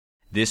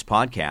This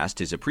podcast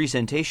is a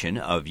presentation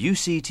of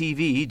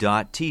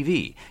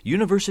UCTV.tv,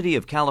 University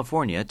of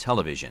California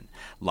Television.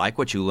 Like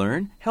what you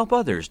learn? Help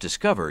others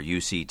discover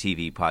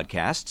UCTV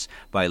podcasts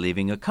by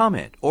leaving a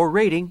comment or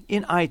rating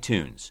in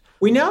iTunes.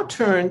 We now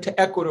turn to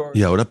Ecuador.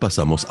 Y ahora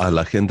pasamos a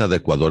la agenda de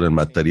Ecuador en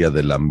materia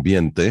del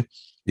ambiente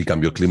y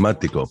cambio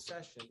climático.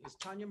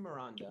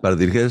 Para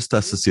dirigir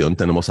esta sesión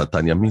tenemos a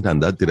Tania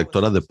Miranda,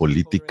 directora de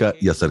Política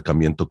y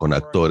Acercamiento con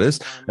Actores,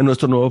 en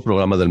nuestro nuevo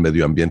programa del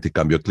Medio Ambiente y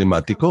Cambio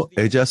Climático.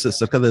 Ella se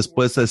acerca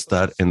después de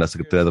estar en la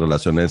Secretaría de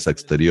Relaciones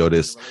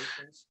Exteriores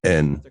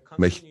en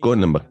México,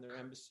 en la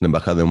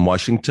Embajada en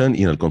Washington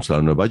y en el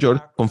Consulado de Nueva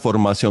York, con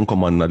formación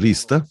como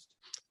analista,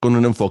 con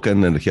un enfoque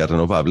en energía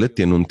renovable.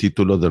 Tiene un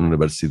título de la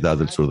Universidad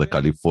del Sur de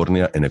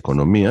California en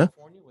Economía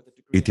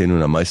y tiene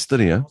una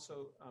maestría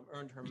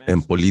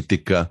en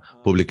Política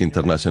Pública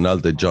Internacional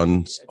de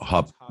John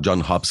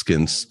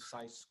Hopkins.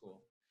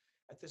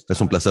 Es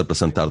un placer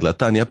presentarle a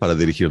Tania para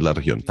dirigir la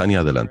región.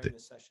 Tania, adelante.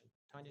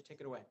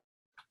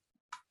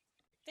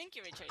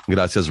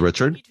 Gracias,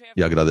 Richard,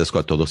 y agradezco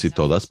a todos y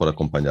todas por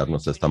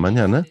acompañarnos esta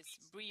mañana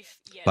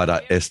para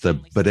esta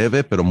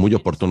breve pero muy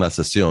oportuna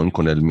sesión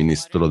con el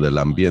ministro del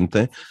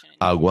Ambiente,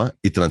 Agua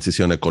y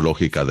Transición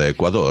Ecológica de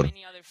Ecuador.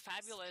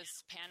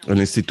 El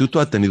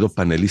Instituto ha tenido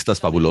panelistas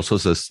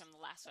fabulosos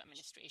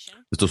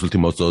estos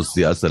últimos 2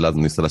 días de la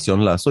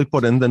Administración Lasso y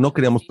por ende no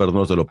queríamos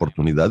perdernos de la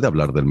oportunidad de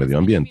hablar del medio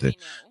ambiente.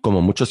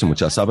 Como muchos y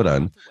muchas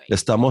sabrán,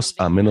 estamos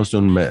a menos de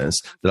un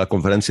mes de la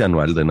Conferencia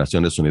Anual de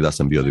Naciones Unidas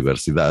en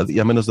Biodiversidad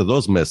y a menos de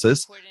 2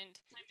 meses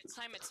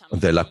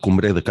de la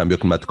cumbre de cambio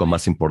climático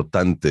más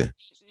importante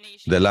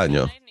del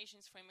año,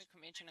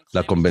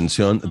 la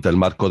Convención del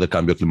Marco de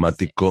Cambio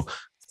Climático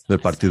del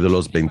Partido de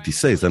los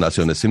 26 de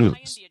Naciones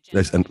Unidas.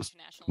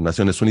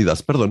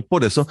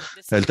 Por eso,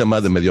 el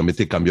tema de medio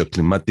ambiente y cambio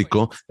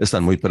climático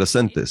están muy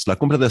presentes. La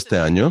cumbre de este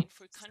año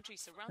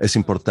es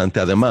importante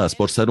además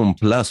por ser un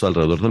plazo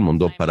alrededor del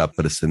mundo para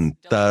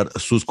presentar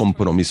sus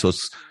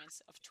compromisos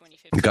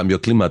de cambio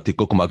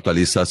climático como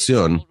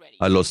actualización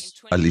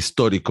al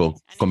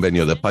histórico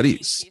Convenio de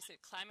París.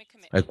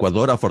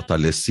 Ecuador ha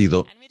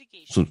fortalecido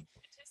sus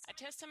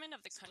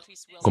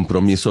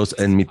compromisos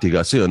en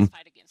mitigación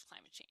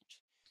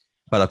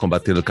para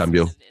combatir el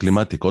cambio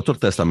climático. Otro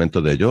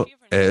testamento de ello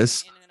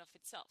es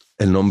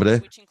el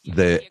nombre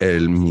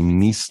del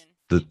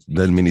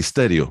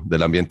Ministerio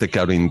del Ambiente, que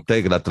ahora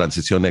integra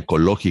transición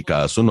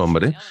ecológica a su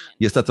nombre,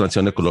 y esta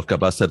transición ecológica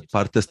va a ser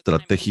parte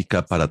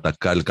estratégica para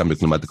atacar el cambio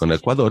climático en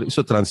Ecuador y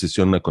su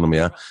transición a una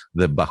economía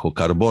de bajo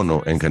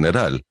carbono en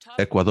general.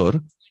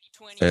 Ecuador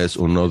es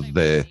uno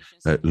de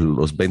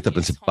los 20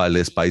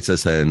 principales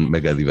países en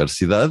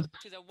megadiversidad.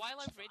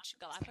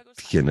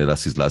 Tiene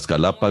las Islas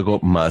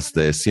Galápagos, más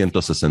de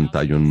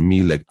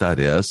 161,000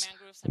 hectáreas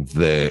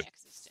de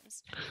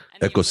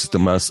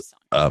ecosistemas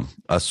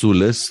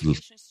azules,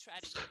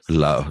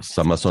 las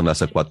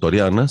Amazonas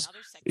ecuatorianas,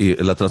 y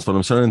la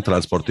transformación en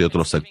transporte y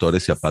otros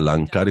sectores y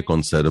apalancar y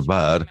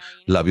conservar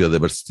la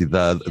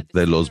biodiversidad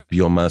de los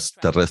biomas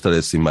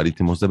terrestres y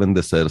marítimos deben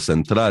de ser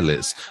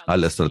centrales a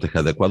la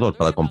estrategia de Ecuador.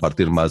 Para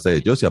compartir más de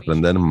ellos y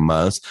aprender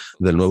más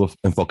del nuevo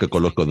enfoque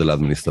ecológico de la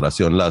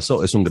Administración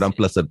Lasso, es un gran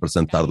placer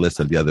presentarles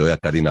el día de hoy a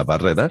Karina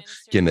Barrera,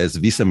 quien es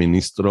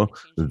viceministro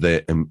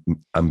de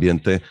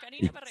Ambiente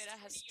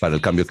para el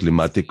Cambio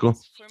Climático.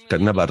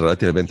 Karina Barrera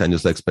tiene 20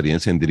 años de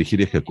experiencia en dirigir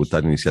y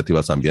ejecutar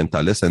iniciativas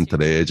ambientales,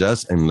 entre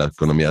ellas en la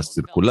economía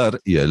circular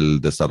y el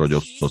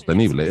desarrollo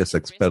sostenible. Es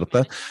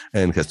experta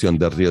en gestión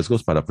de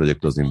riesgos para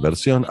proyectos de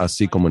inversión,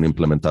 así como en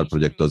implementar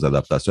proyectos de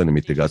adaptación y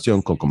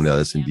mitigación con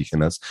comunidades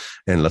indígenas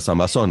en las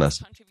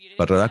Amazonas.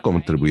 Barrera ha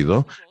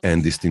contribuido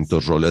en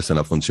distintos roles en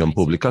la función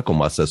pública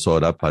como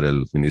asesora para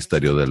el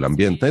Ministerio del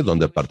Ambiente,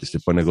 donde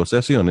participó en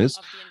negociaciones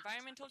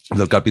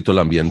del capítulo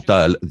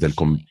ambiental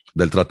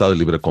del Tratado de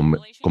Libre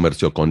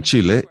Comercio con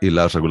Chile y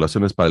las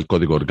regulaciones para el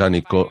Código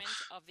Orgánico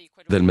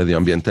del Medio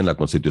Ambiente en la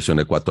Constitución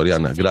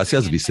ecuatoriana.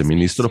 Gracias,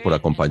 viceministro, por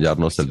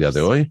acompañarnos el día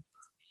de hoy.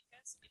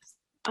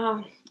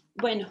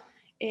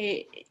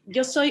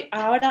 Yo soy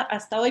ahora,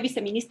 hasta hoy,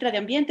 viceministra de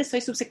Ambiente, soy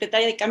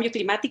subsecretaria de Cambio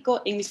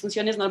Climático en mis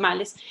funciones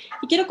normales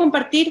y quiero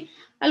compartir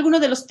algunos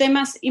de los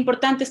temas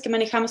importantes que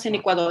manejamos en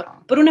Ecuador.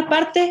 Por una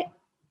parte,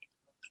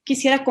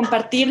 quisiera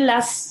compartir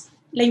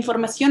la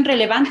información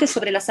relevante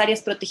sobre las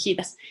áreas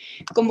protegidas.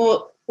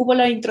 Como hubo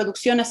la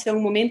introducción hace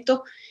un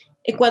momento,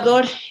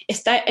 Ecuador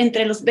está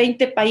entre los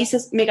 20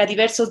 países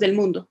megadiversos del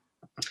mundo.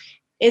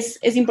 Es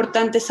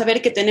importante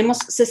saber que tenemos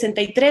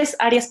 63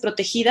 áreas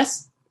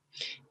protegidas.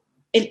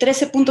 El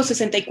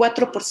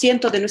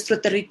 13.64% de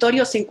nuestro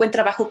territorio se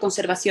encuentra bajo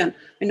conservación.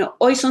 Bueno,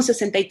 hoy son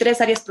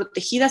 63 áreas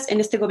protegidas. En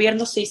este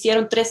gobierno se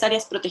hicieron 3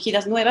 áreas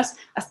protegidas nuevas.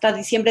 Hasta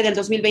diciembre del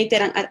 2020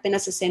 eran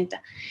apenas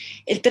 60.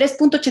 El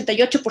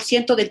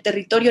 3.88% del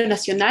territorio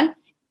nacional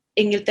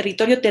en el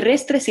territorio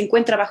terrestre se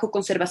encuentra bajo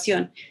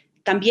conservación.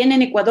 También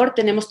en Ecuador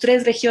tenemos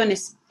 3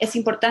 regiones. Es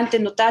importante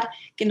notar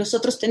que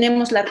nosotros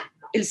tenemos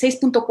el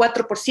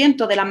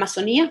 6.4% de la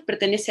Amazonía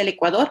pertenece al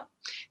Ecuador.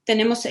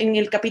 Tenemos en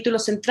el capítulo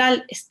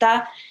central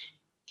está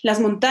las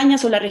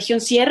montañas o la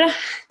región sierra,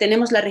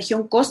 tenemos la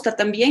región costa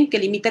también, que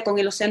limita con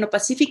el Océano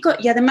Pacífico,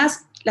 y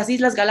además las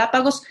Islas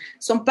Galápagos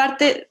son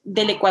parte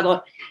del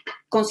Ecuador.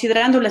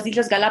 Considerando las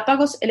Islas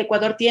Galápagos, el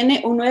Ecuador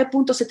tiene un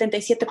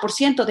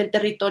 9.77% del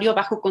territorio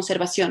bajo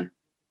conservación.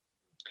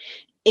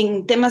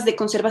 En temas de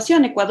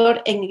conservación,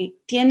 Ecuador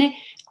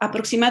tiene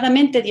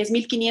aproximadamente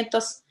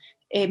 10.500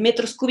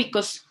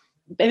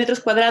 metros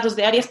cuadrados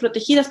de áreas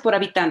protegidas por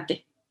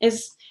habitante.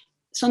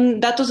 Son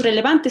datos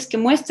relevantes que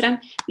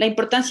muestran la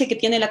importancia que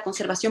tiene la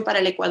conservación para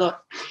el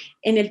Ecuador.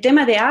 En el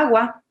tema de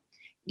agua,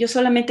 yo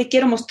solamente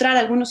quiero mostrar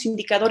algunos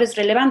indicadores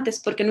relevantes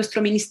porque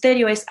nuestro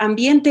ministerio es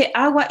Ambiente,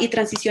 Agua y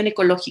Transición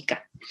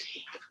Ecológica.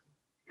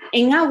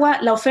 En agua,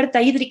 la oferta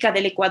hídrica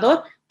del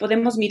Ecuador,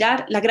 podemos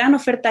mirar, la gran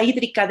oferta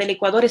hídrica del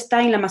Ecuador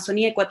está en la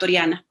Amazonía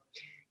ecuatoriana.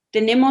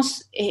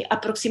 Tenemos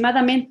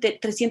aproximadamente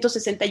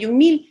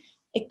 361.000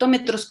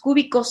 hectómetros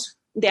cúbicos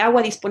de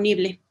agua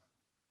disponible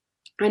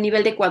a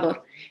nivel de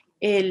Ecuador.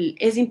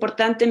 Es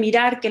importante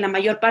mirar que la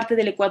mayor parte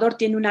del Ecuador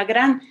tiene una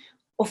gran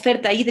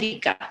oferta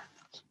hídrica,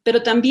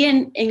 pero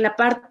también en la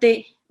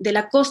parte de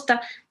la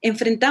costa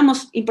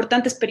enfrentamos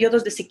importantes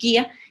periodos de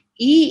sequía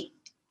y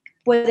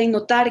pueden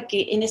notar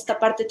que en esta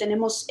parte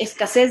tenemos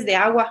escasez de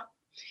agua.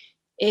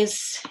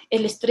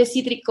 El estrés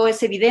hídrico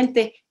es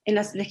evidente en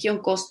la región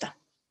costa.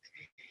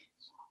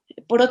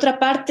 Por otra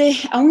parte,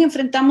 aún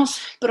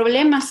enfrentamos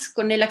problemas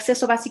con el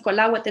acceso básico al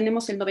agua.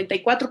 Tenemos el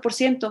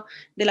 94%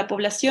 de la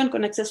población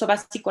con acceso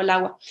básico al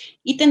agua.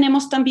 Y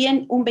tenemos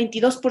también un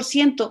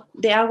 22%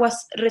 de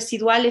aguas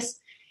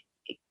residuales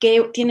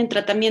que tienen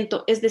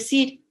tratamiento. Es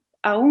decir,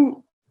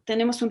 aún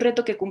tenemos un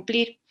reto que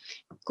cumplir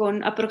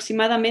con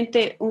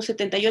aproximadamente un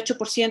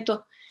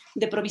 78%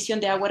 de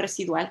provisión de agua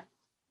residual.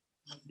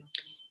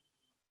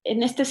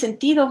 En este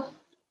sentido,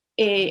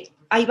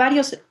 hay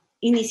varias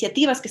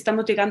iniciativas que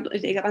estamos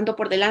llevando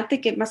por delante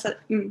que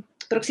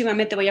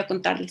próximamente voy a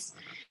contarles.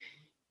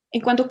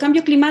 En cuanto a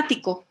cambio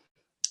climático,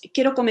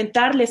 quiero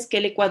comentarles que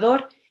el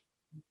Ecuador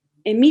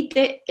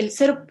emite el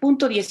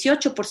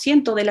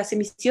 0.18% de las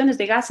emisiones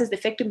de gases de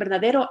efecto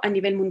invernadero a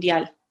nivel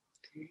mundial.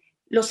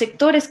 Los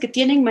sectores que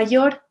tienen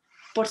mayor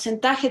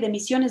porcentaje de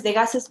emisiones de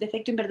gases de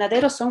efecto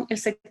invernadero son el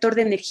sector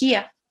de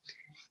energía,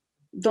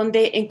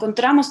 donde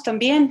encontramos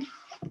también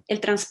el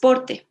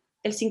transporte.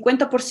 El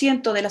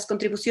 50% de las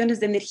contribuciones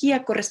de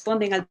energía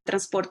corresponden al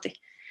transporte.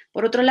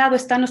 Por otro lado,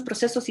 están los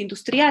procesos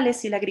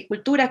industriales y la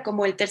agricultura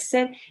como el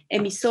tercer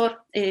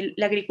emisor,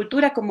 la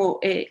agricultura como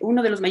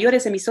uno de los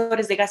mayores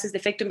emisores de gases de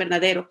efecto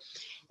invernadero.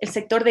 El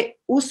sector de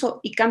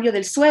uso y cambio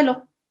del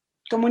suelo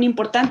como un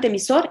importante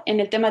emisor en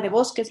el tema de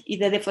bosques y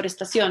de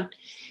deforestación.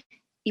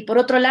 Y por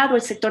otro lado,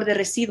 el sector de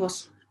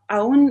residuos.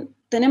 Aún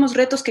tenemos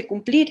retos que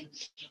cumplir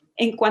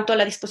en cuanto a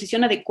la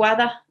disposición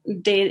adecuada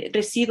de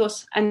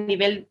residuos a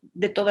nivel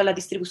de toda la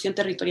distribución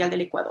territorial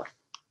del Ecuador.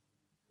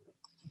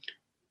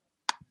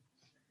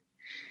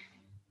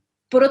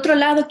 Por otro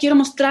lado, quiero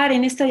mostrar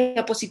en esta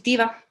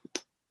diapositiva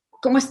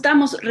cómo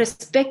estamos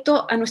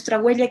respecto a nuestra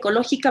huella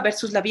ecológica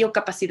versus la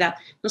biocapacidad.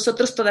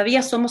 Nosotros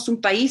todavía somos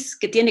un país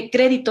que tiene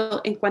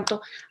crédito en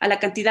cuanto a la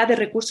cantidad de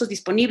recursos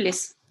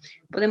disponibles.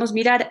 Podemos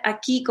mirar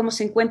aquí cómo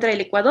se encuentra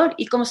el Ecuador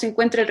y cómo se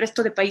encuentra el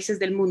resto de países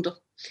del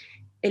mundo.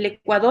 El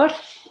Ecuador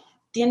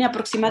tiene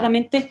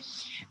aproximadamente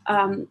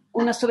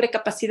una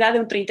sobrecapacidad de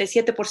un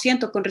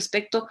 37% con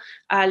respecto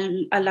a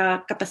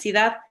la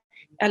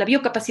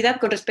biocapacidad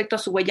con respecto a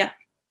su huella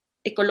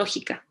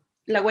ecológica.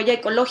 La huella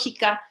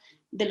ecológica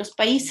de los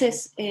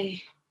países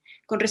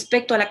con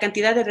respecto a la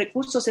cantidad de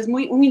recursos es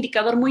un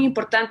indicador muy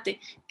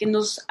importante que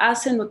nos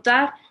hace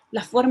notar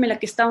la forma en la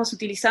que estamos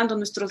utilizando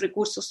nuestros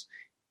recursos.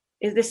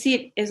 Es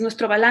decir, es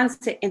nuestro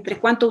balance entre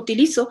cuánto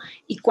utilizo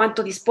y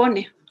cuánto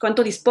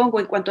dispongo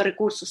en cuanto a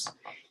recursos.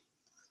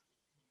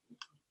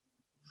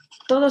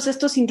 Todos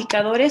estos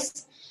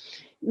indicadores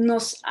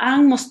nos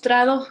han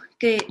mostrado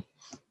que,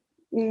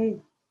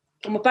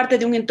 como parte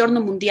de un entorno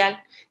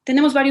mundial,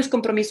 tenemos varios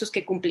compromisos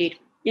que cumplir.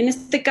 Y en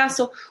este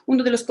caso,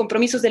 uno de los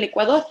compromisos del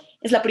Ecuador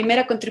es la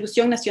primera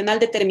contribución nacional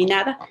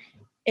determinada.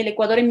 El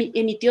Ecuador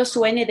emitió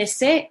su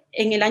NDC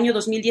en el año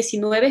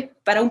 2019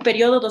 para un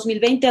periodo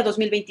 2020 a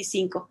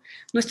 2025.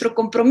 Nuestro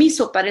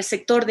compromiso para el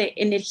sector de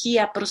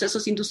energía,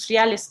 procesos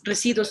industriales,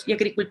 residuos y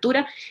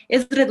agricultura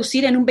es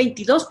reducir en un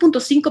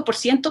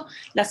 22.5%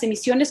 las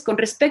emisiones con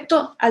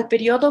respecto al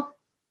periodo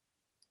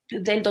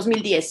del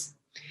 2010.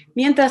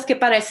 Mientras que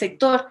para el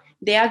sector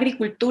de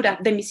agricultura,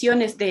 de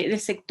emisiones del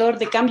sector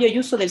de cambio y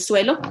uso del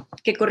suelo,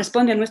 que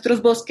corresponde a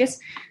nuestros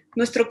bosques,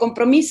 nuestro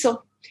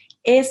compromiso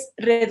es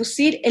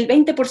reducir el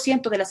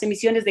 20% de las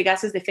emisiones de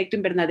gases de efecto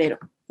invernadero,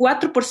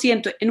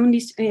 4% en un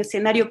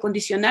escenario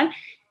incondicional,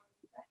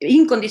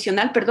 y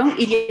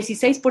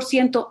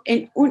 16%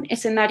 en un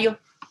escenario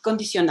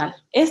condicional.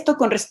 Esto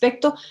con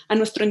respecto a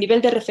nuestro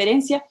nivel de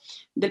referencia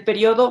del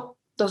periodo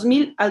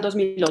 2000 al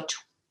 2008.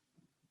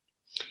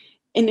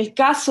 En el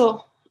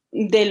caso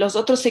de los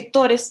otros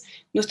sectores,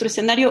 nuestro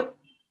escenario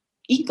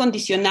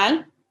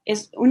incondicional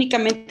es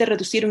únicamente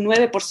reducir un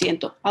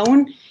 9%.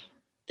 Aún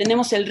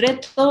tenemos el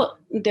reto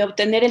de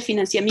obtener el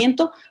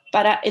financiamiento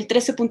para el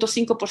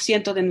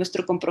 13.5% de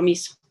nuestro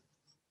compromiso.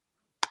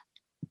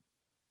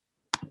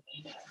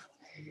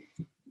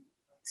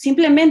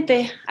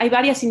 Simplemente hay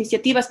varias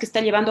iniciativas que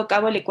está llevando a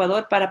cabo el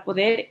Ecuador para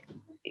poder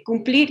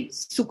cumplir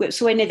su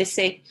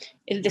NDC,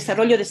 el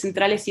desarrollo de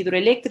centrales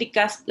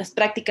hidroeléctricas, las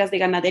prácticas de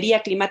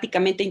ganadería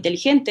climáticamente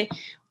inteligente.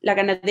 La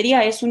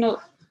ganadería es uno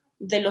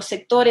de los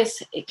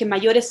sectores que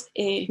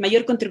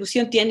mayor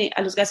contribución tiene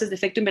a los gases de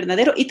efecto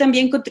invernadero y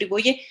también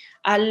contribuye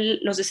a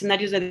los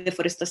escenarios de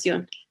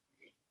deforestación.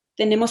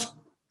 Tenemos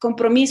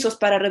compromisos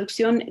para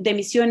reducción de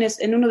emisiones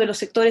en uno de los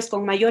sectores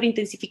con mayor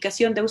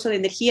intensificación de uso de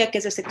energía, que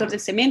es el sector del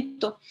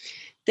cemento.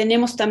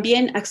 Tenemos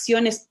también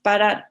acciones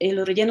para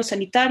los rellenos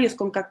sanitarios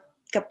con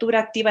captura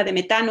activa de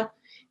metano.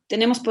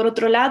 Tenemos, por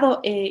otro lado,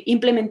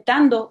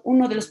 implementando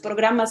uno de los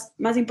programas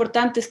más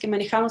importantes que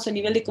manejamos a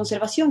nivel de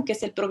conservación, que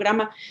es el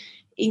Programa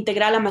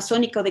Integral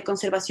Amazónico de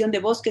Conservación de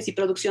Bosques y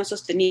Producción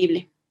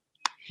Sostenible.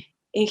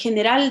 En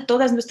general,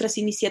 todas nuestras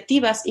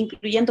iniciativas,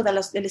 incluyendo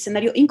del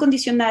escenario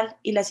incondicional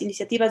y las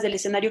iniciativas del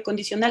escenario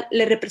condicional,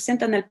 le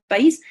representan al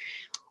país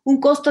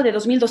un costo de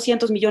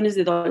 $2.200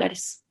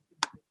 millones.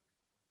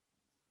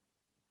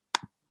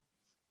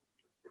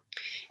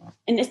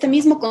 En este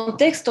mismo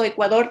contexto,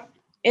 Ecuador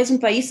es un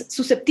país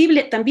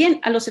susceptible también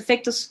a los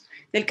efectos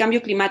del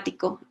cambio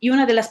climático, y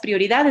una de las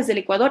prioridades del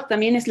Ecuador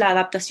también es la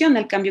adaptación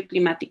al cambio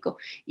climático,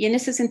 y en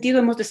ese sentido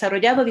hemos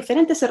desarrollado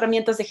diferentes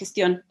herramientas de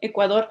gestión.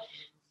 Ecuador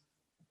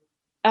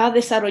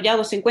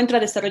se encuentra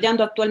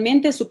desarrollando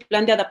actualmente su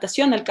plan de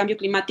adaptación al cambio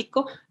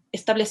climático,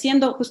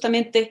 estableciendo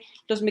justamente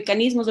los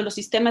mecanismos de los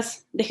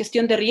sistemas de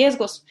gestión de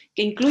riesgos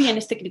que incluyen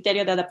este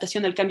criterio de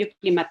adaptación al cambio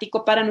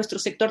climático para nuestro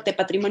sector de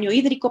patrimonio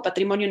hídrico,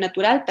 patrimonio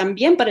natural,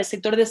 también para el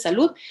sector de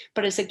salud,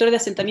 para el sector de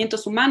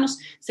asentamientos humanos,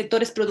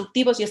 sectores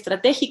productivos y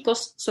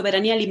estratégicos,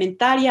 soberanía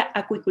alimentaria,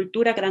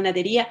 acuicultura,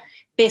 ganadería,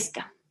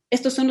 pesca.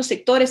 Estos son los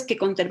sectores que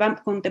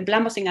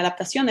contemplamos en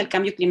adaptación al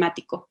cambio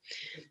climático.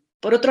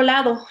 Por otro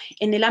lado,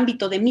 en el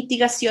ámbito de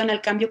mitigación al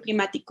cambio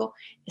climático,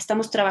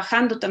 estamos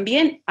trabajando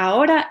también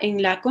ahora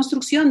en la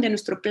construcción de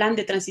nuestro plan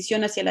de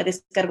transición hacia la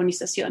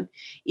descarbonización.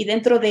 Y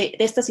dentro de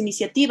estas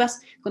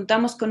iniciativas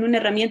contamos con una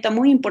herramienta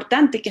muy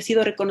importante que ha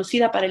sido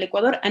reconocida para el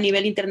Ecuador a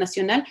nivel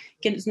internacional,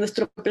 que es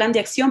nuestro plan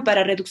de acción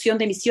para reducción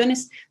de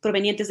emisiones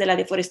provenientes de la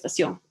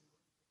deforestación.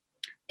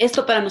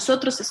 Esto para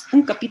nosotros es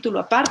un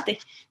capítulo aparte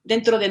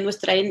dentro de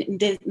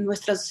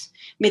nuestras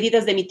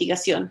medidas de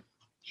mitigación.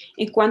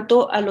 En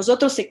cuanto a los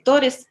otros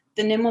sectores,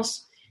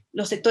 tenemos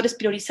los sectores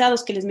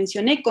priorizados que les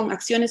mencioné con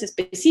acciones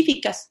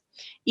específicas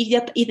y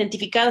ya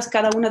identificadas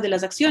cada una de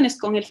las acciones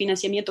con el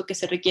financiamiento que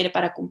se requiere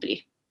para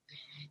cumplir.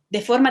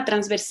 De forma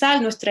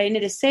transversal, nuestra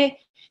NDC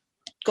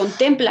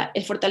contempla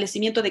el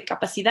fortalecimiento de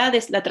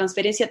capacidades, la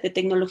transferencia de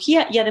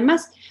tecnología y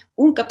además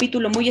un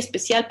capítulo muy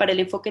especial para el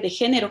enfoque de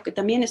género, que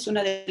también es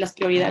una de las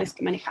prioridades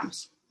que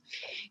manejamos.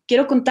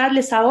 Quiero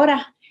contarles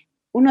ahora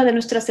una de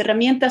nuestras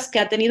herramientas que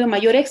ha tenido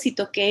mayor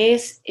éxito, que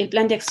es el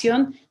Plan de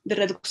Acción de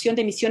Reducción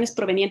de Emisiones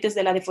Provenientes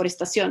de la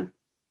Deforestación.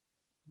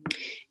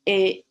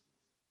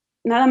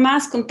 Nada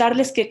más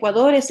contarles que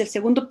Ecuador es el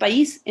segundo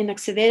país en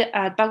acceder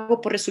al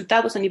pago por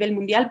resultados a nivel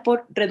mundial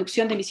por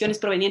reducción de emisiones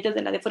provenientes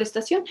de la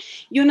deforestación,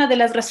 y una de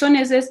las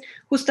razones es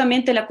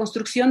justamente la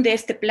construcción de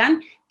este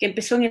plan que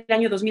empezó en el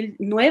año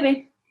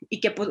 2009 y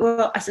que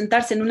pudo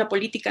asentarse en una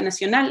política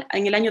nacional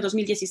en el año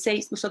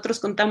 2016. Nosotros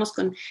contamos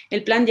con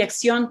el Plan de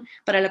Acción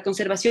para la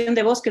Conservación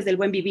de Bosques del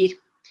Buen Vivir,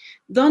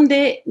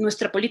 donde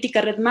nuestra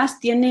política Red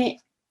Más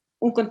tiene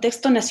un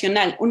contexto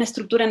nacional, una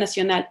estructura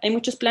nacional. Hay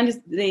muchos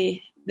planes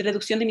de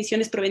reducción de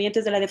emisiones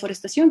provenientes de la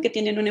deforestación que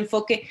tienen un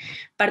enfoque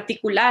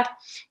particular,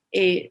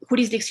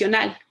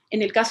 jurisdiccional.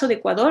 En el caso de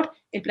Ecuador,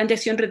 el Plan de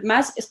Acción Red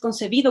Más es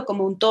concebido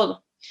como un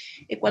todo.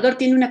 Ecuador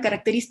tiene una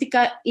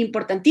característica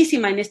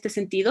importantísima en este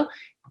sentido.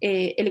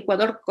 El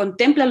Ecuador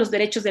contempla los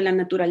derechos de la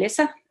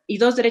naturaleza, y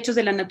dos derechos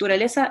de la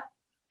naturaleza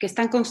que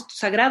están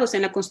consagrados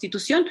en la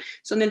Constitución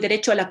son el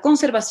derecho a la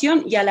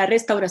conservación y a la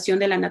restauración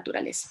de la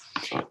naturaleza.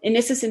 En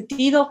ese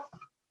sentido,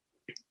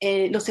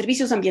 los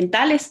servicios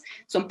ambientales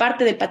son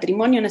parte del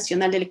patrimonio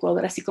nacional del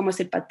Ecuador, así como es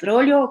el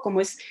petróleo,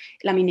 como es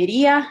la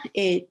minería.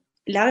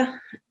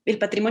 El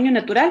patrimonio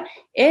natural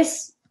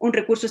es un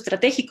recurso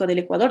estratégico del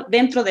Ecuador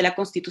dentro de la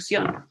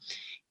Constitución.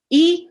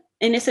 Y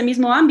en ese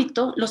mismo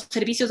ámbito, los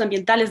servicios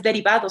ambientales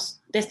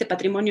derivados de este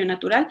patrimonio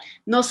natural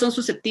no son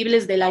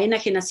susceptibles de la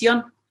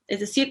enajenación, es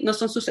decir, no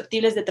son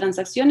susceptibles de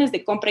transacciones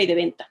de compra y de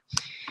venta.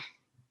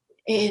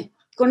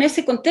 Con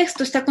ese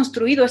contexto está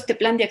construido este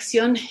plan de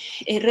acción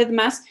Red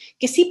Más,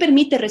 que sí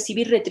permite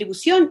recibir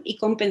retribución y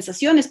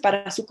compensaciones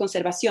para su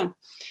conservación.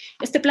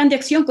 Este plan de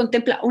acción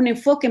contempla un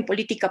enfoque en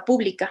política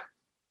pública,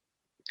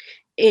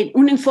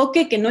 un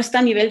enfoque que no está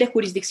a nivel de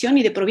jurisdicción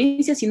y de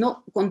provincia,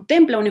 sino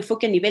contempla un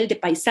enfoque a nivel de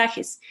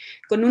paisajes,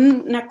 con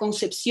una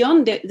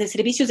concepción de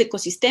servicios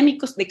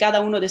ecosistémicos de cada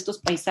uno de estos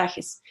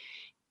paisajes.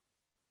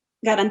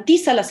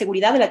 Garantiza la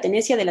seguridad de la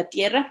tenencia de la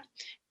tierra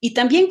y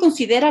también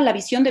considera la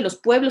visión de los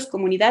pueblos,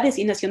 comunidades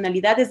y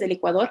nacionalidades del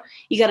Ecuador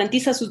y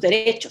garantiza sus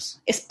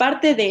derechos. Es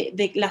parte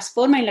de la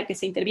forma en la que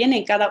se interviene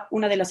en cada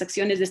una de las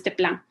acciones de este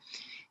plan.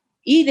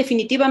 Y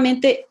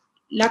definitivamente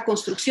la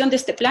construcción de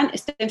este plan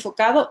está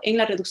enfocado en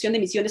la reducción de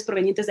emisiones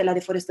provenientes de la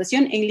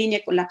deforestación en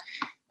línea con la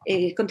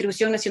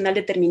contribución nacional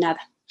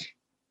determinada.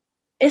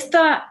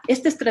 esta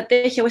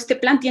estrategia o este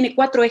plan tiene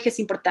 4 ejes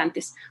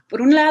importantes.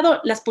 Por un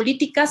lado, las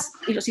políticas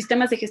y los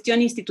sistemas de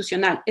gestión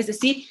institucional, es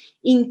decir,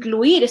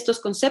 incluir estos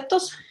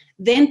conceptos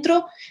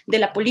dentro de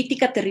la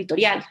política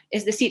territorial.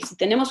 Es decir, si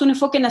tenemos un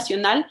enfoque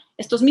nacional,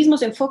 estos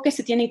mismos enfoques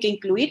se tienen que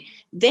incluir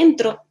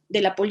dentro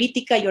de la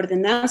política y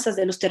ordenanzas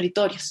de los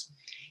territorios.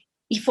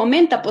 Y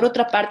fomenta, por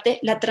otra parte,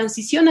 la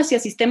transición hacia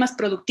sistemas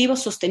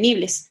productivos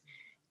sostenibles,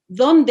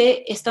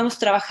 donde estamos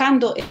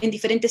trabajando en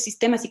diferentes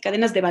sistemas y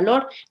cadenas de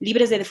valor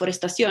libres de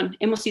deforestación.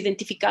 Hemos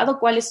identificado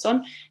cuáles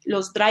son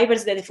los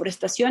drivers de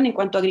deforestación en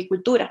cuanto a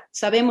agricultura.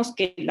 Sabemos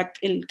que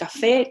el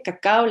café, el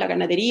cacao, la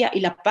ganadería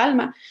y la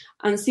palma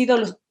han sido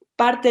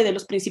parte de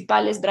los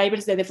principales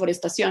drivers de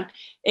deforestación,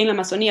 en la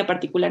Amazonía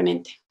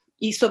particularmente.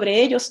 Y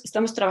sobre ellos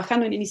estamos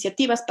trabajando en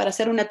iniciativas para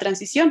hacer una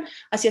transición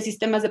hacia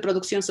sistemas de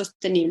producción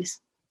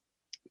sostenibles.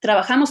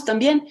 Trabajamos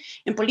también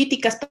en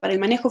políticas para el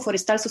manejo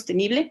forestal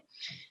sostenible,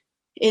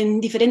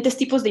 en diferentes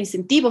tipos de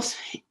incentivos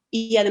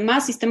y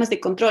además sistemas de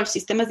control,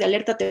 sistemas de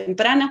alerta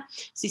temprana,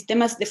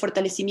 sistemas de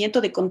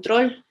fortalecimiento de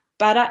control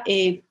para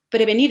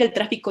prevenir el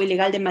tráfico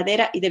ilegal de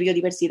madera y de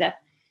biodiversidad.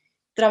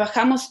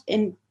 Trabajamos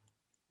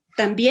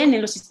también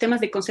en los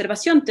sistemas de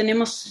conservación.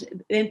 Tenemos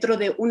dentro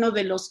de una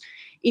de las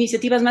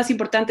iniciativas más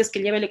importantes que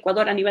lleva el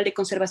Ecuador a nivel de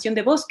conservación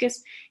de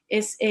bosques,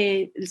 es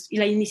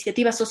la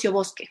iniciativa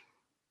Sociobosque,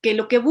 que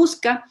lo que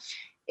busca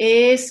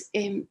es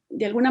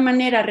de alguna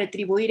manera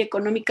retribuir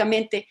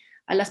económicamente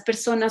a las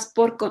personas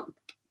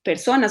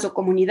personas o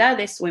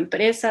comunidades o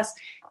empresas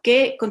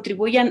que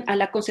contribuyan a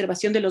la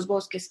conservación de los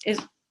bosques. Es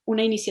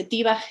una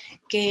iniciativa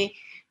que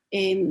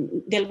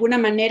de alguna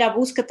manera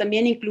busca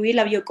también incluir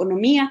la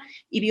bioeconomía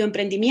y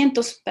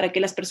bioemprendimientos para que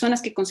las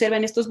personas que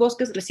conservan estos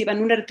bosques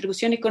reciban una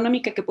retribución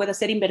económica que pueda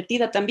ser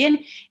invertida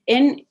también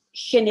en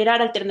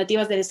generar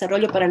alternativas de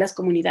desarrollo para las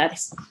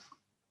comunidades.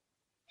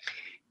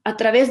 A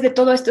través de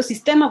todo este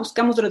sistema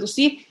buscamos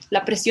reducir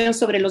la presión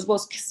sobre los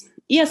bosques.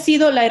 Y ha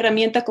sido la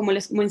herramienta, como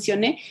les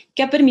mencioné,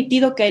 que ha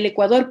permitido que el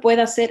Ecuador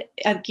pueda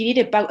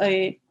adquirir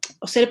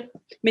o ser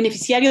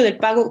beneficiario del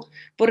pago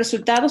por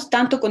resultados,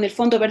 tanto con el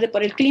Fondo Verde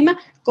por el Clima,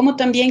 como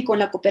también con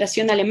la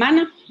cooperación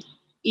alemana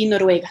y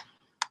Noruega.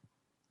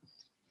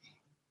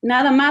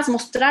 Nada más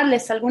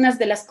mostrarles algunas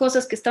de las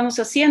cosas que estamos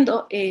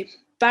haciendo.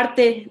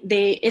 Parte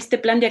de este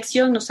plan de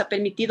acción nos ha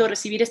permitido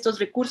recibir estos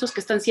recursos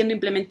que están siendo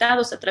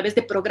implementados a través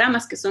de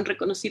programas que son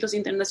reconocidos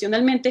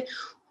internacionalmente,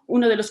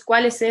 uno de los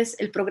cuales es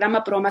el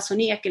programa Pro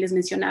Amazonía que les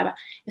mencionaba.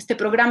 Este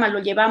programa lo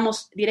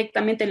llevamos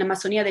directamente en la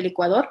Amazonía del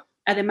Ecuador,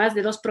 además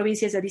de 2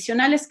 provincias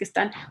adicionales que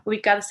están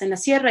ubicadas en la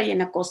sierra y en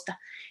la costa.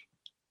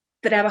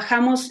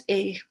 Trabajamos,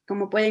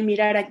 como pueden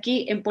mirar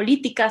aquí, en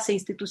políticas e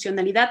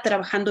institucionalidad,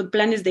 trabajando en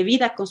planes de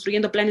vida,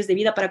 construyendo planes de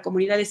vida para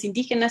comunidades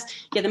indígenas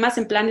y además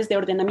en planes de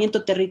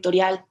ordenamiento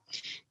territorial.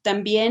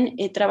 También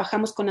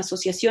trabajamos con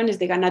asociaciones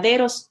de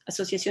ganaderos,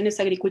 asociaciones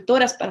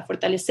agricultoras para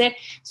fortalecer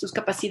sus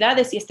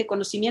capacidades y este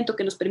conocimiento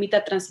que nos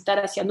permita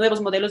transitar hacia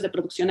nuevos modelos de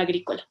producción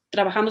agrícola.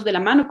 Trabajamos de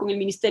la mano con el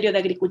Ministerio de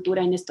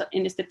Agricultura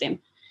en este tema.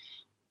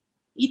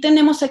 Y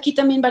tenemos aquí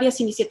también varias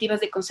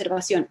iniciativas de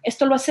conservación.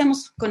 Esto lo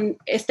hacemos con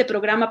este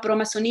programa Pro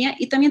Amazonía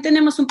y también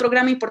tenemos un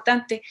programa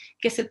importante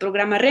que es el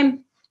programa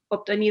REM,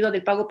 obtenido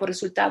del pago por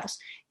resultados.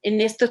 En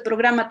este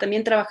programa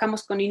también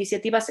trabajamos con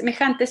iniciativas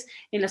semejantes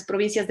en las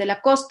provincias de la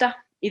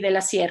costa y de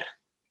la sierra.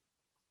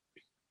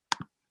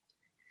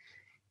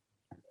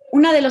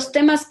 Uno de los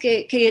temas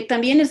que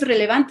también es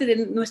relevante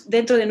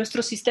dentro de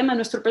nuestro sistema,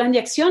 nuestro plan de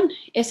acción,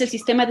 es el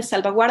sistema de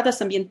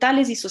salvaguardas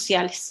ambientales y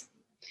sociales.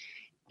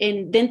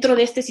 Dentro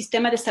de este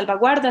sistema de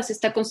salvaguardas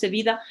está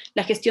concebida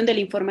la gestión de la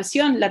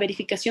información, la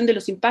verificación de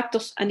los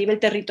impactos a nivel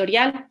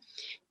territorial.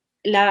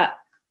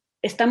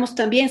 Estamos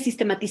también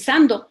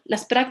sistematizando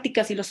las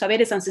prácticas y los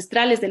saberes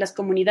ancestrales de las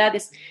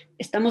comunidades.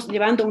 Estamos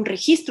llevando un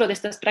registro de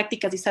estas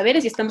prácticas y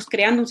saberes y estamos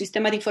creando un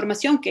sistema de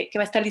información que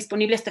va a estar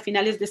disponible hasta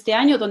finales de este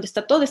año, donde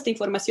está toda esta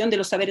información de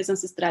los saberes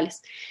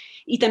ancestrales.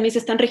 Y también se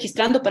están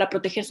registrando para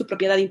proteger su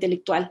propiedad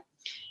intelectual.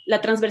 La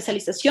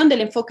transversalización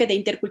del enfoque de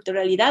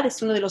interculturalidad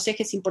es uno de los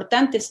ejes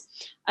importantes,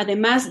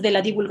 además de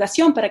la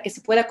divulgación para que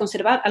se pueda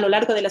conservar a lo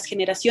largo de las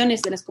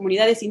generaciones de las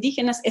comunidades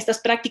indígenas estas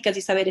prácticas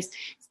y saberes.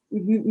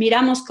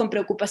 Miramos con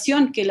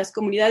preocupación que las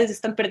comunidades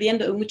están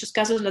perdiendo, en muchos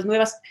casos las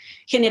nuevas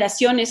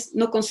generaciones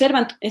no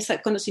conservan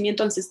ese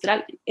conocimiento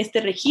ancestral,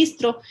 este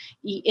registro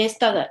y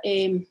esta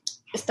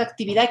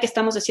actividad que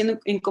estamos haciendo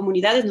en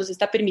comunidades nos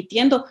está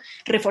permitiendo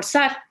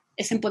reforzar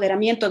ese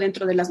empoderamiento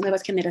dentro de las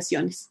nuevas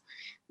generaciones.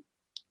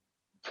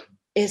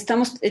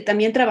 Estamos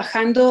también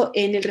trabajando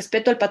en el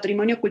respeto al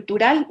patrimonio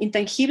cultural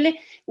intangible.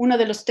 Uno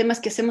de los temas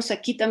que hacemos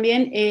aquí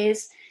también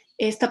es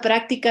esta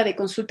práctica de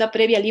consulta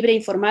previa, libre e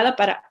informada.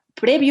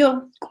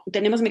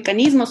 Tenemos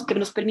mecanismos que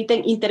nos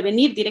permiten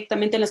intervenir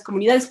directamente en las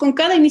comunidades con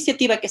cada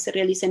iniciativa que se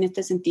realice en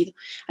este sentido,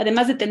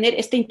 además de tener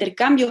este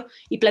intercambio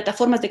y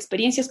plataformas de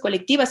experiencias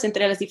colectivas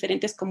entre las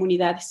diferentes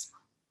comunidades.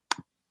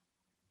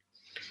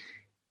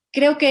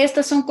 Creo que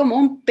estas son como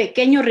un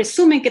pequeño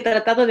resumen que he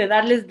tratado de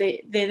darles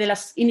de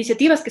las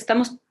iniciativas que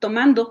estamos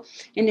tomando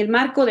en el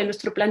marco de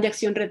nuestro plan de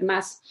acción Red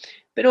Más.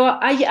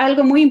 Pero hay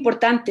algo muy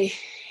importante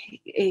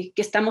que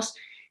estamos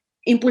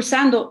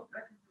impulsando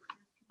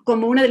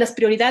como una de las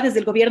prioridades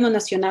del gobierno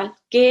nacional,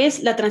 que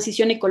es la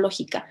transición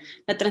ecológica.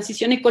 La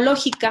transición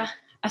ecológica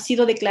ha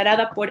sido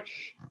declarada por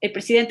el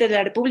presidente de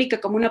la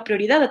República como una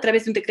prioridad a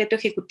través de un decreto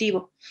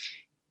ejecutivo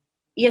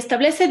y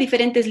establece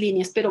diferentes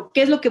líneas, pero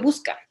 ¿qué es lo que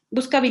busca?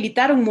 Busca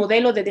habilitar un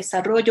modelo de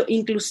desarrollo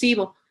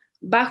inclusivo,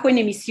 bajo en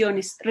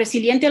emisiones,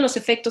 resiliente a los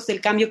efectos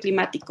del cambio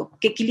climático,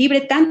 que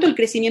equilibre tanto el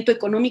crecimiento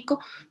económico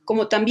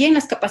como también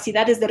las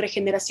capacidades de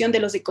regeneración de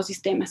los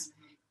ecosistemas,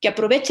 que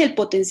aproveche el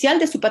potencial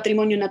de su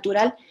patrimonio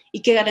natural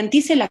y que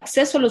garantice el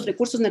acceso a los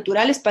recursos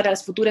naturales para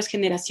las futuras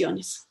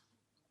generaciones.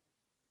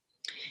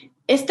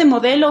 Este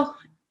modelo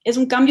es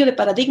un cambio de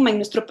paradigma en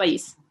nuestro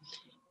país.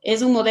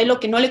 Es un modelo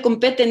que no le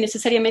compete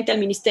necesariamente al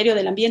Ministerio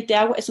del Ambiente y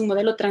Agua, es un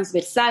modelo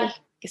transversal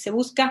que se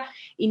busca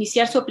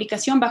iniciar su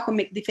aplicación bajo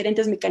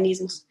diferentes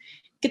mecanismos,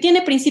 que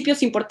tiene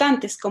principios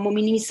importantes como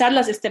minimizar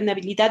las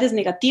externalidades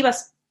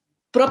negativas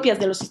propias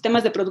de los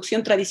sistemas de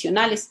producción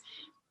tradicionales,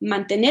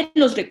 mantener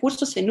los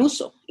recursos en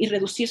uso y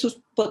reducir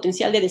su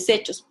potencial de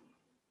desechos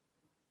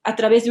a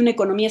través de una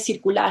economía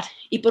circular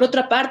y, por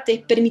otra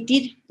parte,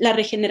 permitir la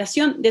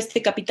regeneración de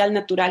este capital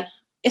natural.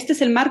 Este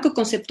es el marco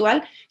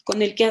conceptual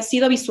con el que ha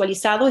sido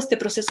visualizado este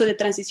proceso de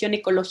transición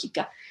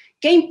ecológica.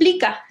 ¿Qué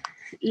implica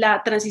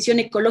la transición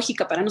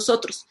ecológica para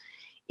nosotros?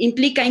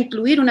 Implica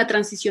incluir una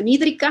transición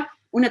hídrica,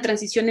 una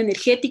transición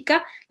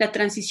energética, la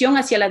transición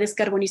hacia la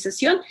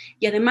descarbonización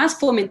y además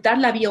fomentar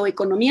la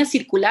bioeconomía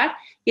circular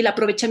y el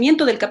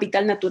aprovechamiento del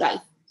capital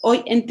natural.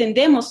 Hoy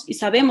entendemos y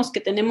sabemos que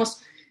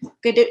tenemos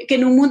que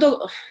en un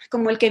mundo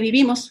como el que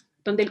vivimos,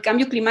 donde el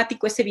cambio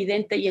climático es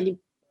evidente y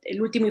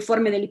el último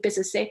informe del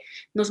IPCC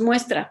nos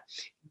muestra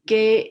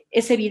que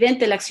es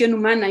evidente la acción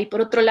humana y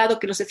por otro lado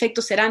que los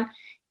efectos serán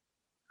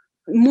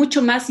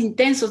mucho más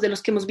intensos de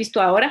los que hemos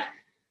visto ahora.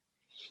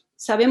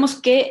 Sabemos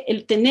que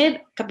el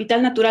tener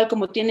capital natural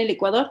como tiene el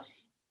Ecuador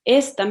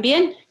es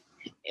también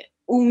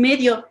un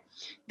medio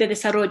de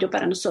desarrollo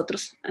para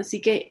nosotros.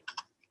 Así que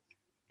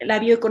la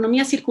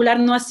bioeconomía circular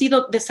no ha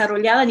sido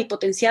desarrollada ni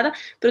potenciada,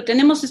 pero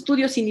tenemos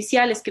estudios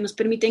iniciales que nos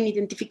permiten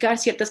identificar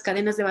ciertas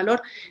cadenas de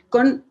valor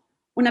con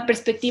una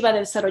perspectiva de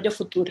desarrollo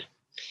futuro.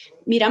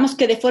 Miramos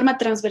que de forma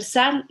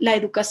transversal la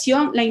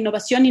educación, la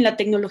innovación y la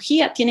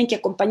tecnología tienen que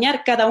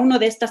acompañar cada una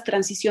de estas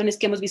transiciones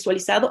que hemos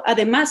visualizado,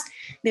 además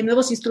de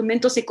nuevos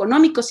instrumentos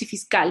económicos y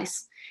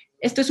fiscales.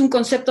 Esto es un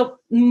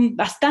concepto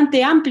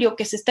bastante amplio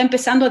que se está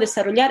empezando a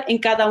desarrollar en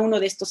cada uno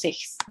de estos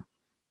ejes.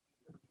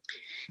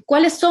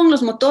 ¿Cuáles son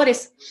los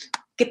motores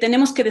que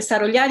tenemos que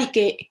desarrollar y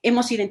que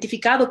hemos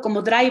identificado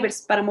como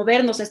drivers para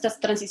movernos a esta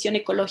transición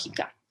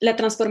ecológica? La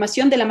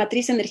transformación de la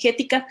matriz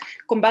energética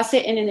con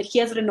base en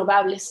energías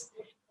renovables.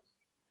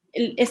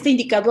 Este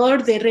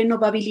indicador de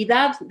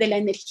renovabilidad de la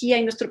energía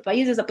en nuestro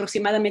país es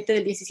aproximadamente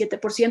del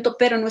 17%,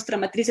 pero nuestra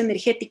matriz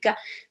energética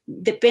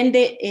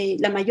depende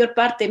la mayor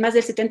parte, más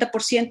del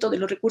 70% de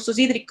los recursos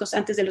hídricos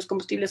antes de los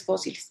combustibles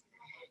fósiles.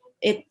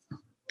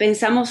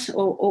 Pensamos,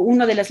 o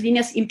una de las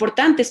líneas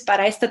importantes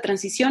para esta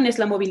transición es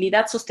la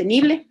movilidad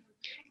sostenible,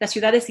 las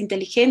ciudades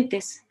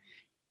inteligentes,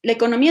 la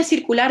economía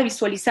circular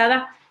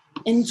visualizada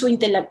en su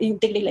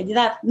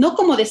integralidad, no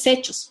como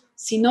desechos,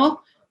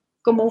 sino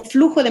como un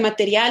flujo de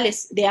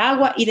materiales, de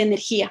agua y de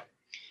energía.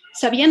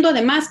 Sabiendo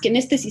además que en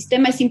este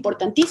sistema es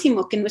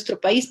importantísimo que nuestro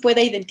país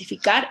pueda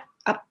identificar,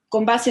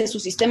 con base en su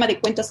sistema de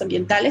cuentas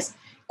ambientales,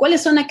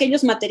 cuáles son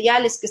aquellos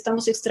materiales que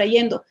estamos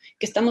extrayendo,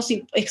 que estamos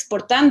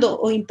exportando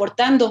o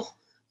importando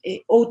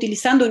o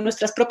utilizando en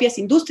nuestras propias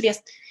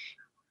industrias,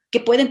 que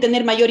pueden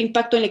tener mayor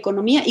impacto en la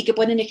economía y que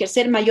pueden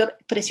ejercer mayor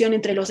presión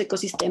entre los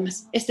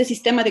ecosistemas. Este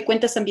sistema de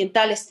cuentas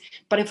ambientales,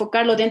 para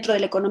enfocarlo dentro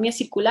de la economía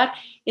circular,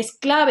 es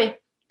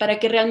clave para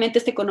que realmente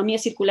esta economía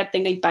circular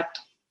tenga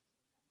impacto.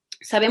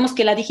 Sabemos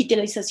que la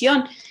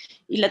digitalización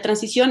y la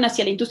transición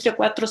hacia la industria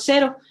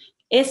 4.0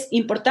 es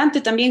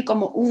importante también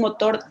como un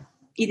motor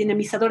y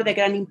dinamizador de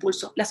gran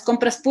impulso. Las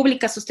compras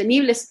públicas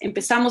sostenibles,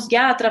 empezamos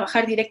ya a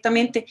trabajar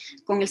directamente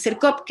con el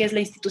CERCOP, que es la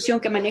institución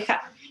que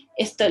maneja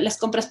las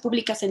compras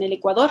públicas en el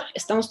Ecuador.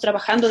 Estamos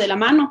trabajando de la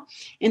mano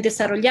en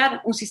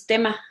desarrollar un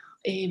sistema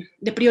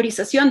de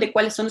priorización de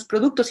cuáles son los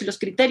productos y los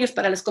criterios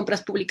para las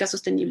compras públicas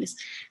sostenibles.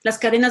 Las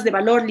cadenas de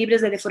valor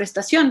libres de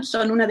deforestación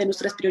son una de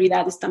nuestras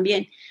prioridades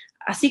también,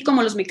 así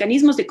como los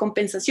mecanismos de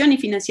compensación y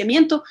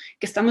financiamiento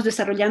que estamos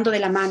desarrollando de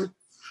la mano.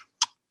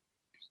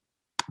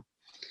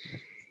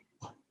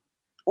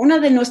 Una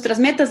de nuestras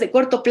metas de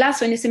corto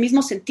plazo en ese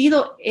mismo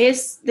sentido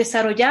es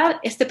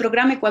desarrollar este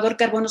programa Ecuador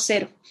Carbono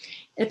Cero.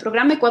 El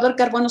programa Ecuador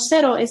Carbono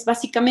Cero es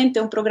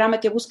básicamente un programa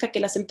que busca que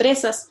las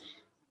empresas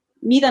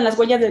midan las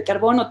huellas del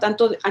carbono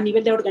tanto a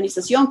nivel de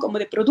organización como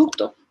de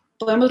producto.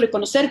 Podemos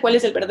reconocer cuál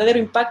es el verdadero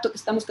impacto que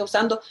estamos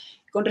causando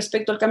con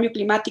respecto al cambio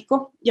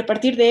climático y a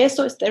partir de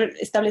eso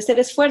establecer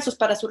esfuerzos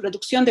para su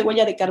reducción de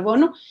huella de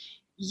carbono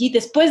y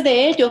después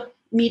de ello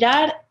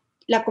mirar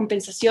la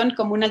compensación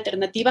como una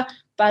alternativa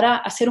para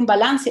hacer un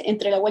balance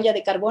entre la huella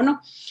de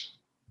carbono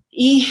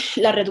y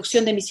la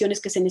reducción de emisiones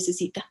que se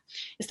necesita.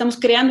 Estamos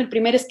creando el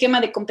primer esquema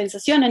de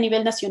compensación a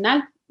nivel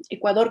nacional.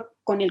 Ecuador,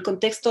 con el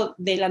contexto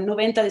de la no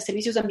venta de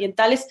servicios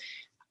ambientales,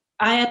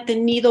 ha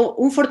tenido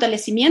un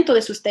fortalecimiento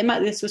de su sistema,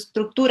 de su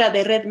estructura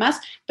de red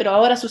más, pero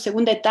ahora su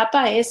segunda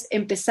etapa es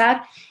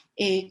empezar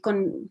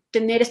con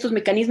tener estos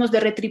mecanismos de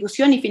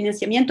retribución y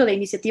financiamiento de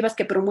iniciativas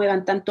que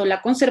promuevan tanto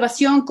la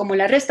conservación como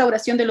la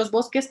restauración de los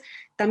bosques,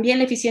 también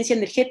la eficiencia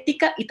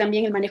energética y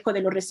también el manejo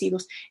de los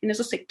residuos. En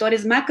esos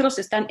sectores macros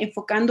se están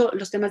enfocando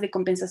los temas de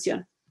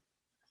compensación.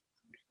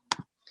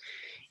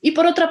 Y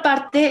por otra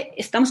parte,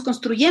 estamos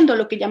construyendo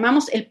lo que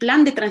llamamos el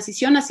plan de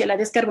transición hacia la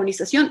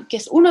descarbonización, que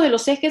es uno de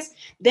los ejes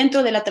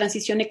dentro de la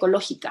transición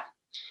ecológica.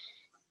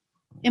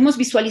 Hemos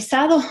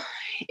visualizado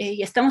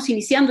y estamos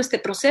iniciando este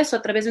proceso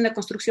a través de una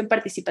construcción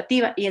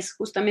participativa, y es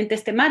justamente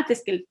este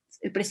martes que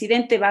el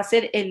presidente va a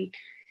hacer el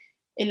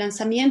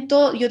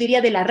lanzamiento, yo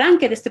diría, del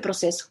arranque de este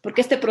proceso,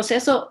 porque este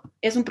proceso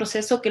es un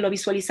proceso que lo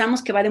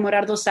visualizamos que va a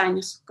demorar 2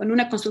 años, con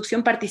una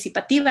construcción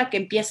participativa que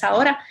empieza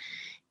ahora,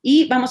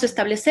 y vamos a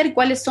establecer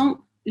cuáles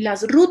son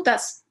las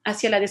rutas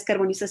hacia la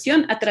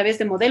descarbonización a través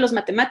de modelos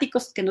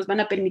matemáticos que nos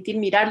van a permitir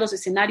mirar los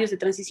escenarios de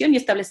transición y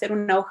establecer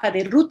una hoja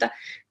de ruta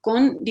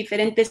con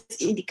diferentes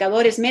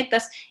indicadores,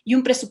 metas y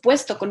un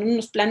presupuesto con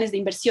unos planes de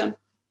inversión,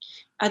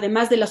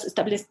 además de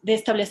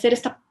establecer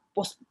estas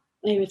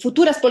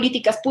futuras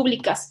políticas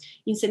públicas,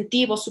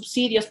 incentivos,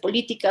 subsidios,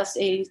 políticas,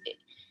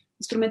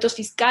 instrumentos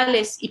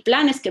fiscales y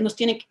planes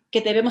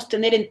que debemos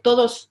tener en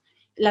todas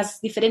las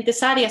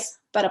diferentes áreas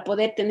para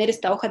poder tener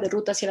esta hoja de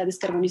ruta hacia la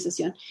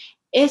descarbonización.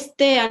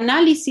 Este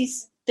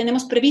análisis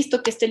tenemos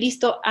previsto que esté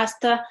listo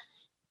hasta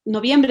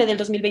noviembre del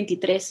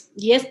 2023,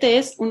 y este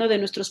es uno de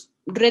nuestros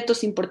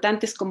retos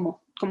importantes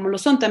como lo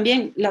son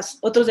también los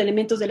otros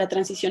elementos de la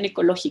transición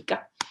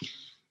ecológica.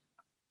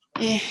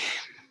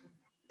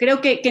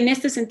 Creo que en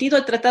este sentido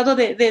he tratado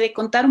de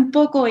contar un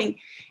poco en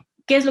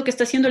qué es lo que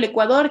está haciendo el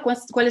Ecuador,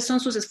 cuáles son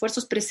sus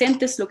esfuerzos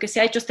presentes, lo que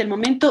se ha hecho hasta el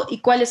momento y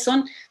cuáles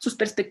son sus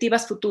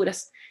perspectivas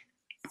futuras.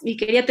 Y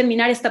quería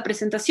terminar esta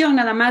presentación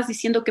nada más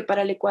diciendo que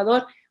para el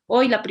Ecuador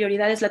hoy la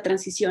prioridad es la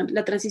transición.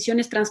 La transición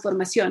es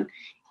transformación,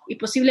 y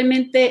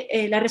posiblemente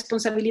la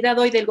responsabilidad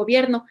hoy del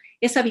gobierno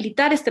es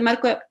habilitar este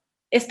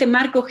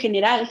marco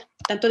general,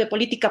 tanto de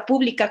política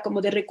pública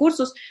como de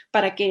recursos,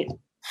 para que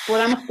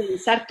podamos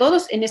pensar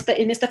todos en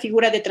esta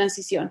figura de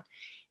transición.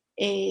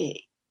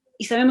 Y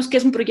sabemos que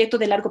es un proyecto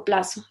de largo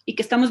plazo y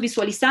que estamos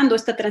visualizando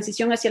esta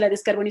transición hacia la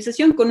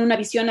descarbonización con una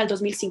visión al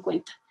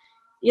 2050.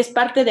 Y es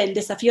parte del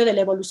desafío de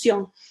la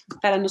evolución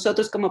para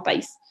nosotros como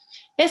país.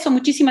 Eso,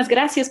 muchísimas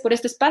gracias por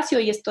este espacio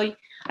y estoy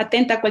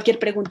atenta a cualquier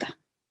pregunta.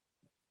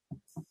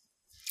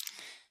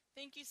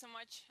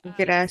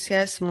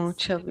 Gracias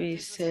mucho,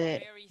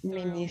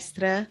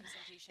 viceministra.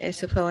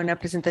 Eso fue una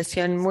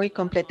presentación muy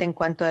completa en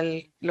cuanto a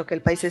lo que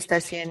el país está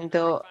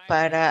haciendo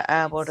para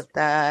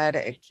abordar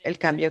el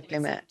cambio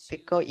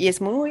climático. Y es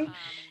muy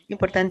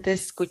importante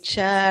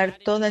escuchar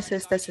todas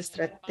estas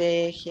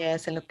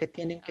estrategias en lo que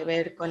tienen que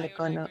ver con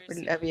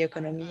la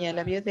bioeconomía,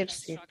 la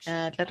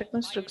biodiversidad, la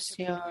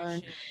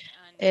reconstrucción,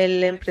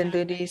 el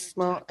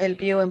emprendedurismo, el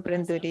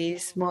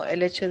bioemprendedurismo,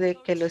 el hecho de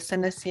que lo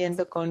están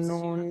haciendo con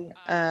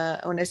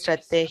una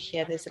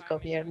estrategia desde el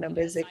gobierno, en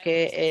vez de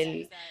que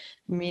el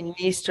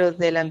ministro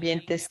del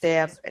Ambiente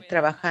esté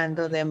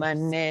trabajando de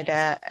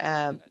manera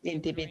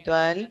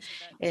individual.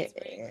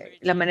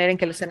 La manera en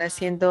que lo están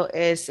haciendo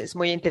es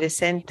muy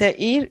interesante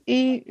y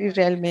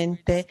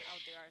realmente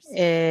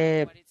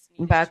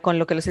va con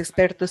lo que los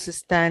expertos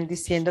están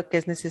diciendo que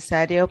es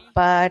necesario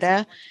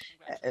para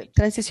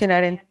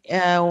transicionar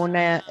a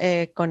una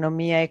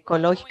economía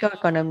ecológica o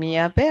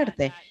economía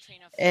verde.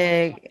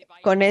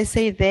 Con esa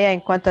idea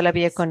en cuanto a la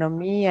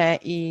bioeconomía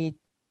y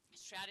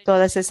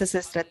todas esas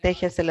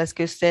estrategias de las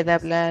que usted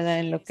hablaba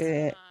en lo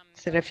que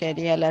se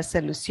refería a las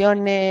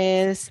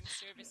soluciones,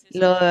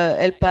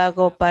 el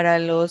pago para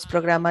los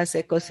programas de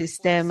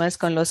ecosistemas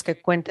con los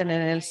que cuentan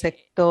en el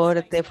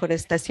sector de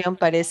forestación,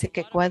 parece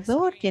que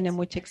Ecuador tiene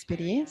mucha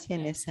experiencia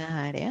en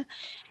esa área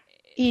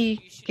y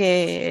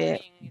que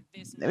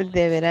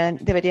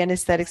deberían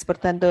estar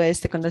exportando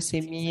este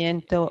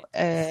conocimiento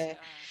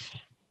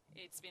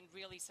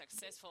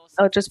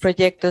a otros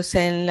proyectos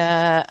en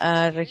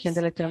la región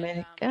de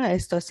Latinoamérica.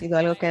 Esto ha sido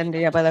algo que han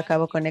llevado a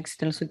cabo con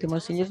éxito en los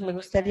últimos años. Me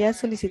gustaría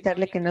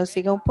solicitarle que nos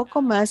diga un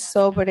poco más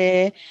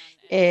sobre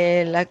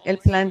el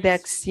plan de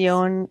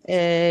acción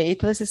y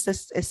todas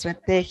estas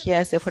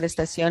estrategias de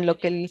forestación, lo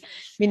que el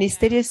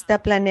ministerio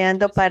está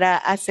planeando para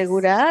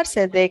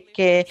asegurarse de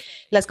que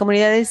las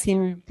comunidades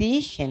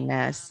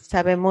indígenas,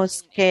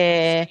 sabemos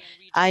que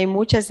hay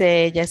muchas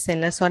de ellas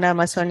en la zona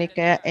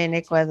amazónica en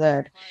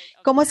Ecuador.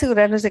 ¿Cómo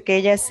asegurarnos de que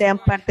ellas sean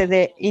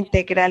parte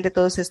integral de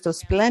todos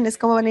estos planes?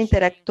 ¿Cómo van a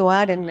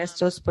interactuar en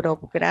nuestros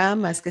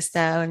programas que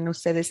están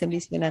ustedes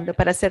envisionando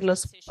para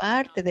hacerlos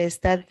parte de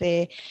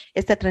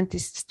esta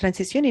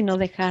transición y no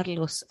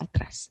dejarlos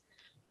atrás?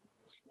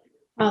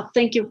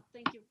 Thank you.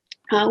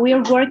 We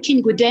are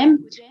working with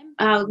them.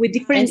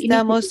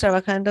 Estamos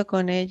trabajando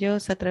con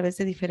ellos a través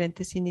de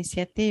diferentes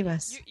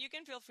iniciativas.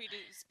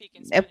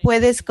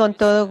 Puedes con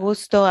todo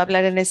gusto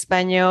hablar en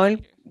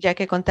español, ya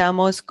que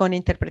contamos con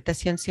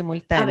interpretación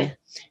simultánea.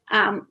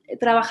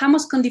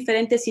 Trabajamos con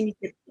diferentes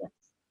iniciativas.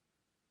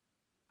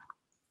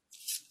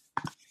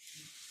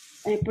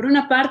 Por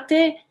una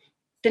parte,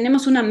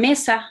 tenemos una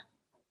mesa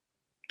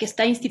que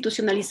está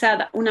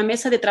institucionalizada, una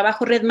mesa de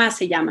trabajo Red Más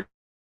se llama.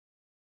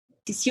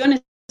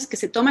 Decisiones que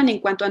se toman en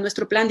cuanto a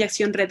nuestro plan de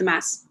acción Red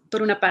Más,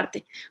 por una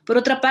parte. Por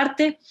otra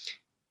parte,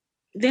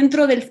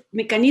 dentro del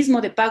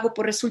mecanismo de pago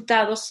por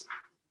resultados,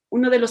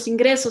 uno de los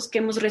ingresos que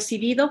hemos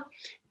recibido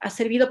ha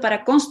servido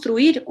para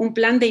construir un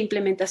plan de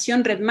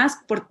implementación Red Más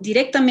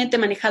directamente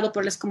manejado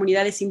por las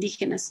comunidades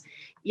indígenas.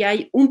 Y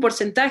hay un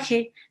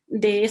porcentaje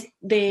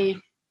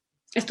de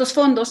estos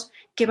fondos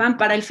que van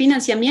para el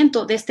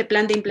financiamiento de este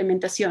plan de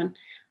implementación.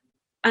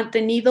 Han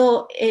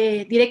tenido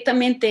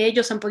directamente,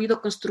 ellos han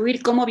podido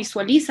construir cómo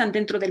visualizan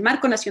dentro del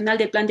marco nacional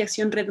del Plan de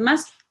Acción Red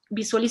Más,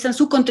 visualizan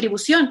su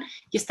contribución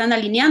y están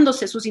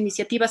alineándose sus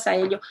iniciativas a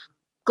ello,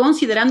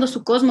 considerando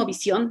su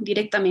cosmovisión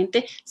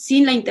directamente,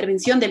 sin la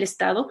intervención del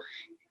Estado.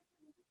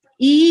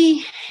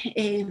 Y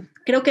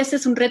creo que ese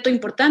es un reto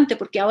importante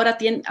porque ahora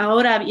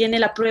viene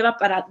la prueba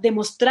para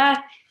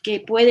demostrar que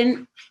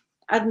pueden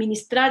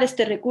administrar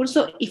este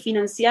recurso y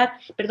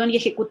y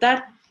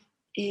ejecutar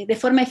de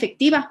forma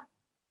efectiva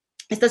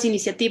estas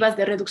iniciativas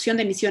de reducción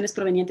de emisiones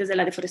provenientes de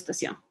la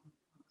deforestación.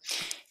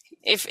 Si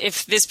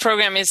este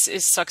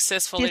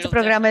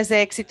programa es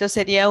de éxito,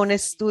 sería un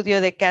estudio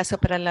de caso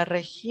para la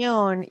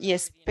región y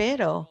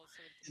espero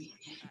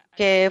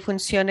que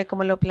funcione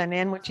como lo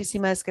planean.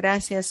 Muchísimas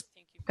gracias,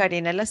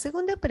 Karina. La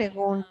segunda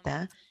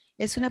pregunta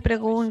es una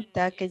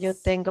pregunta que yo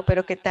tengo,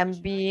 pero que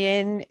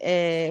también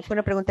fue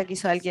una pregunta que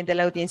hizo alguien de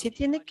la audiencia y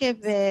tiene que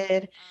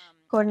ver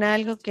con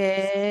algo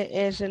que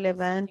es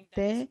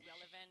relevante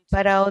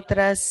para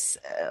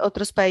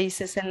otros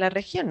países en la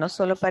región, no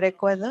solo para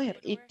Ecuador,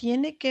 y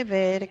tiene que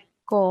ver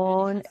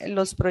con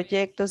los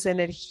proyectos de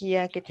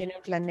energía que tienen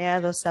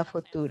planeados a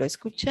futuro.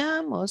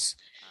 Escuchamos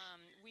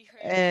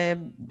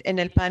en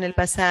el panel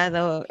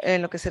pasado,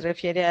 en lo que se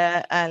refiere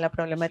a la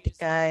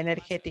problemática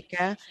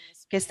energética,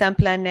 que están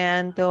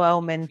planeando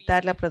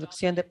aumentar la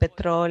producción de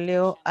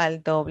petróleo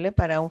al doble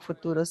para un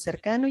futuro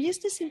cercano. Y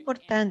esto es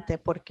importante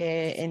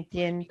porque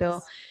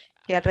entiendo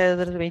que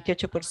alrededor del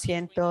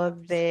 28%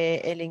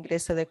 del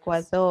ingreso de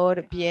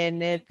Ecuador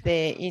viene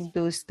de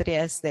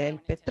industrias del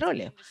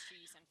petróleo.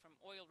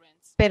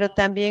 Pero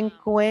también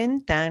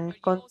cuentan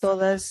con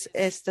todas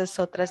estas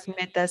otras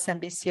metas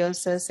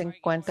ambiciosas en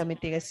cuanto a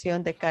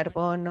mitigación de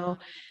carbono,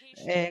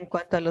 en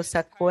cuanto a los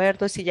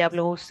acuerdos, y ya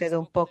habló usted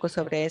un poco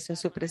sobre eso en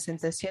su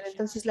presentación.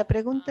 Entonces, la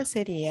pregunta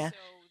sería,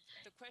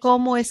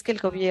 ¿cómo es que el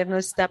gobierno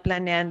está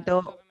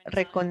planeando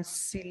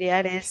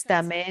reconciliar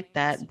esta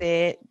meta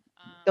de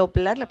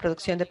doblar la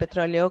producción de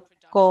petróleo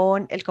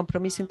con el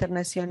compromiso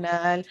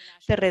internacional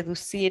de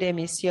reducir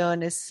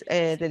emisiones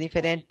de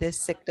diferentes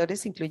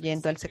sectores,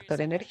 incluyendo al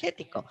sector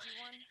energético?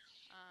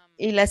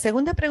 Y la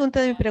segunda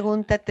pregunta de mi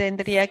pregunta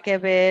tendría que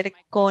ver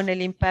con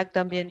el impacto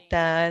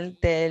ambiental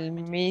en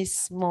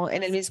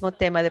el mismo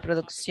tema de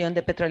producción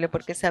de petróleo,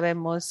 porque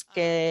sabemos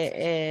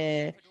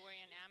que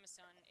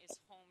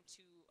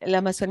la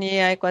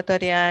Amazonía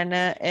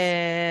ecuatoriana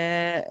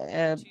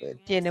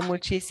tiene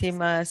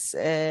muchísimas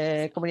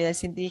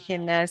comunidades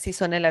indígenas y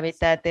son el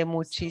hábitat de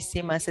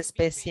muchísimas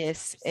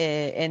especies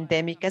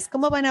endémicas.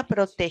 ¿Cómo van a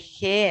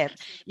proteger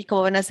y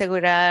cómo van a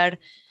asegurar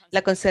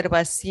la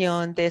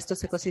conservación de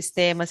estos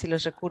ecosistemas y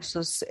los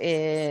recursos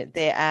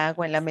de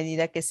agua en la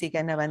medida que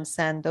sigan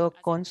avanzando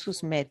con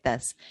sus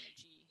metas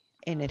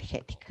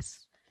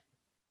energéticas?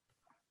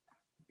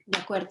 De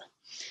acuerdo.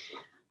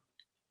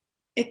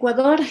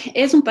 Ecuador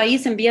es un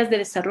país en vías de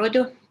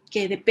desarrollo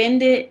que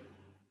depende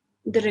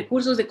de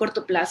recursos de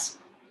corto plazo.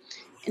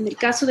 En el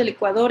caso del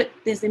Ecuador,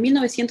 desde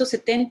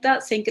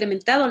 1970 se ha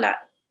incrementado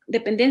la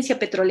dependencia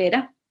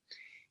petrolera,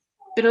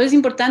 pero es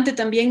importante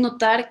también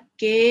notar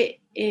que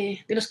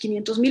de los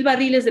 500,000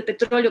 barriles de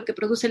petróleo que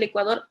produce el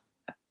Ecuador,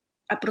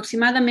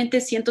 aproximadamente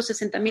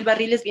 160,000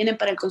 barriles vienen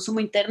para el consumo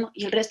interno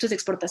y el resto es de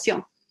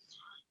exportación.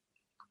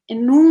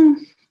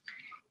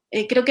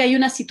 Creo que hay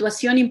una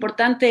situación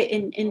importante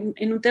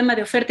en un tema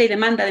de oferta y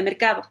demanda de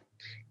mercado.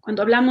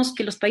 Cuando hablamos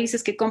que los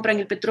países que compran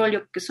el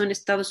petróleo, que son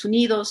Estados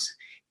Unidos,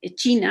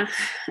 China,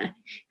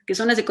 que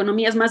son las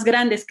economías más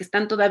grandes que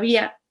están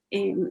todavía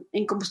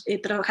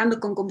trabajando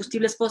con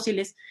combustibles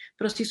fósiles,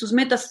 pero si sus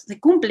metas se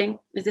cumplen,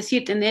 es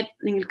decir, tener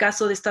en el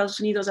caso de Estados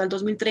Unidos al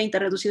 2030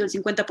 reducido el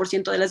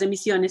 50% de las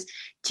emisiones,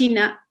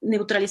 China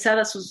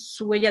neutralizada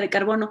su huella de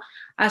carbono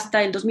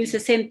hasta el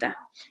 2060,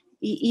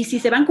 y si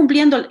se van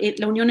cumpliendo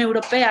la Unión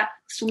Europea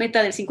su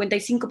meta del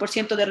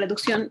 55% de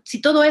reducción, si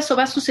todo eso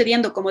va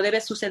sucediendo como debe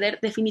suceder,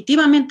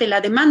 definitivamente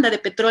la demanda de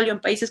petróleo en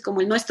países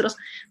como el nuestro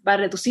va a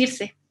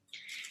reducirse.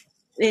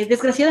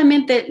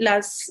 Desgraciadamente,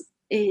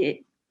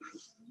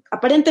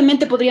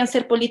 aparentemente podrían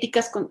ser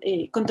políticas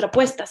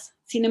contrapuestas.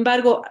 Sin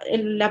embargo,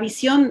 la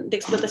visión de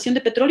explotación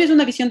de petróleo es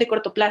una visión de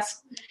corto plazo.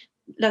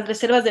 Las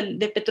reservas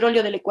de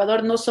petróleo del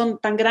Ecuador no son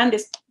tan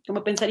grandes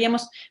como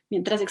pensaríamos.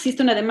 Mientras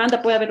existe una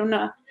demanda, puede haber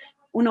una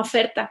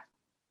oferta.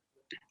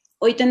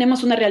 Hoy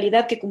tenemos una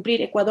realidad que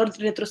cumplir. Ecuador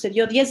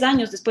retrocedió 10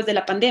 años después de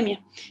la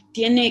pandemia.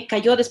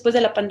 Cayó después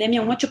de la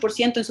pandemia un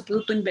 8% en su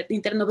Producto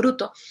Interno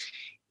Bruto.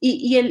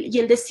 Y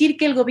el decir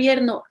que el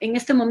gobierno en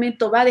este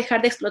momento va a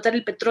dejar de explotar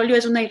el petróleo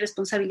es una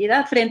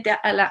irresponsabilidad frente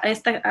a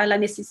la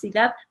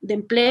necesidad de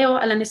empleo,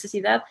 a la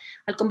necesidad,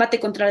 al combate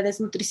contra la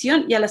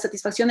desnutrición y a la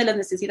satisfacción de las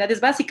necesidades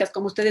básicas,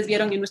 como ustedes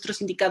vieron en nuestros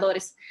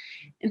indicadores.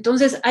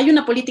 Entonces, hay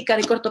una política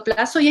de corto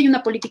plazo y hay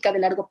una política de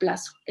largo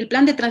plazo. El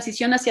plan de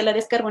transición hacia la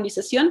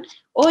descarbonización,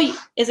 hoy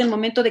es el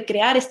momento de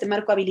crear este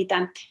marco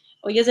habilitante.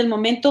 Hoy es el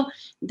momento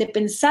de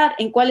pensar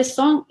en cuáles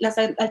son las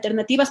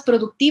alternativas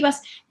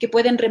productivas que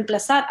pueden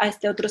reemplazar a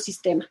este otro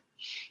sistema.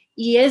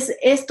 Y es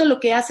esto lo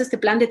que hace este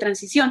plan de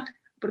transición,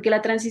 porque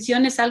la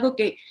transición es algo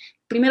que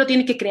primero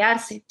tiene que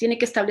crearse, tiene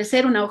que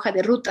establecer una hoja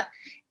de ruta.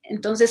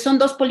 Entonces son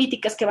dos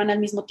políticas que van al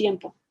mismo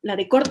tiempo, la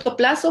de corto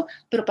plazo,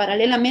 pero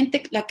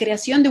paralelamente la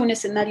creación de un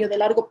escenario de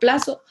largo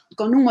plazo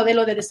con un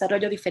modelo de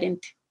desarrollo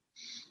diferente.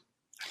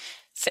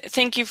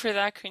 Thank you for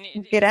that,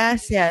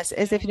 Gracias.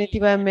 Es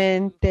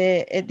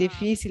definitivamente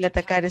difícil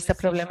atacar esta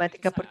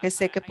problemática porque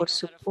sé que, por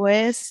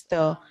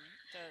supuesto,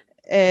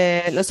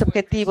 los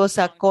objetivos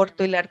a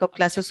corto y largo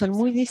plazo son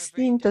muy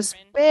distintos,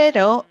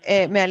 pero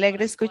me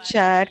alegra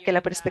escuchar que la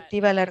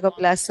perspectiva a largo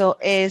plazo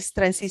es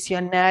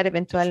transicionar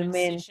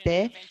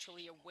eventualmente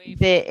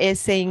de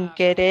ese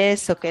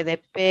ingreso que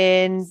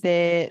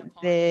depende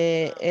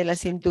de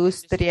las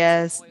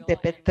industrias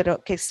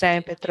que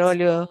extraen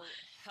petróleo.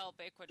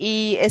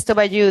 Y esto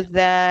va a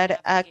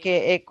ayudar a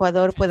que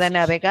Ecuador pueda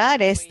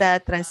navegar esta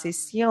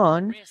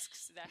transición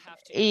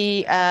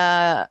y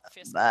a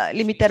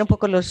limitar un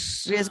poco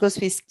los riesgos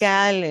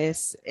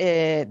fiscales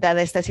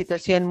dada esta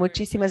situación.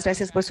 Muchísimas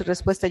gracias por su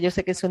respuesta. Yo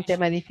sé que es un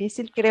tema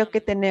difícil. Creo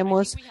que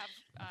tenemos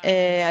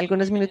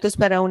algunos minutos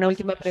para una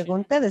última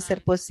pregunta, de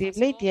ser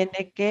posible, y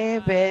tiene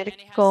que ver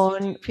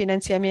con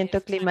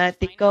financiamiento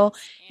climático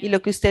y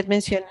lo que usted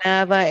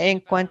mencionaba en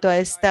cuanto a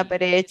esta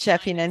brecha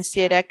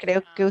financiera.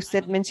 Creo que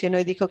usted mencionó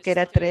y dijo que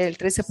era el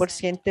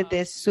 13%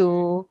 de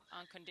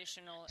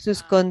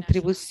sus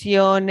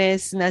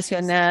contribuciones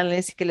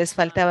nacionales y que les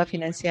faltaba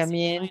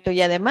financiamiento,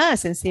 y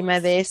además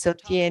encima de eso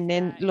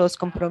tienen los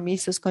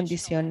compromisos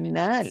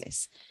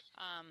condicionales.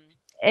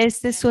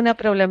 Esta es una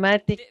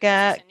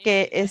problemática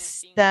que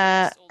se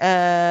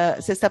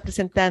está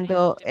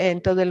presentando en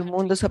todo el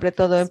mundo, sobre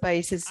todo en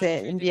países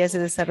en vías de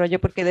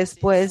desarrollo, porque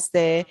después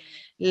de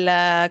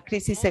la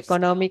crisis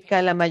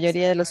económica, la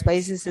mayoría de los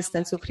países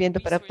están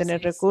sufriendo para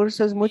obtener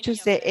recursos.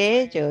 Muchos de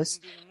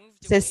ellos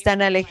se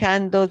están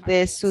alejando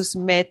de sus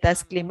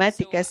metas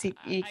climáticas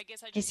y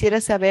quisiera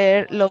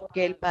saber lo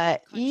que el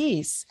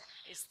país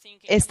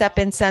está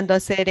pensando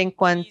hacer en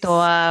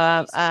cuanto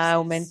a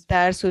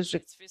aumentar sus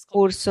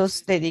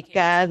recursos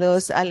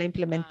dedicados a la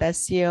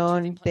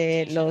implementación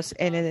de los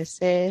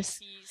NDCs,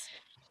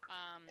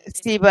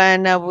 si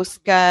van a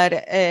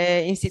buscar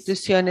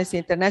instituciones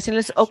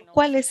internacionales, o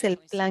cuál es el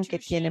plan que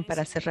tienen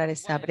para cerrar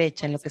esa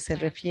brecha en lo que se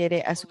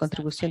refiere a su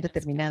contribución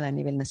determinada a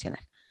nivel nacional.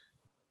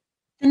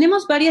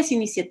 Tenemos varias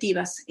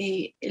iniciativas.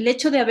 El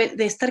hecho de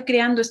estar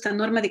creando esta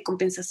norma de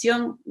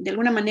compensación de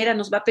alguna manera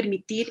nos va a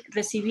permitir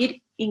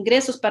recibir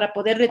ingresos para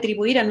poder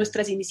retribuir a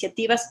nuestras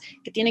iniciativas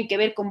que tienen que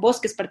ver con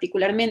bosques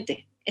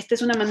particularmente. Esta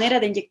es una manera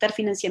de inyectar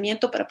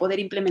financiamiento para poder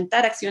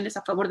implementar acciones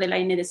a favor de la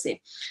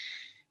NDC.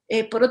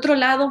 Por otro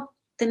lado,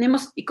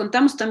 tenemos y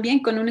contamos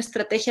también con una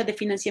estrategia de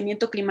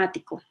financiamiento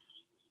climático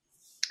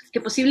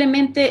que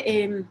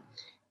posiblemente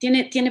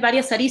tiene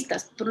varias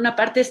aristas. Por una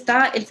parte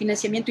está el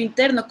financiamiento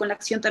interno con la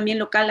acción también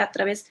local a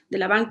través de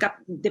la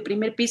banca de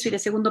primer piso y de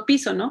segundo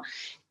piso, ¿no?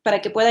 Para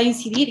que pueda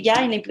incidir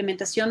ya en la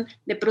implementación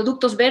de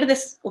productos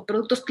verdes o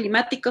productos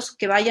climáticos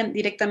que vayan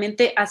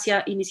directamente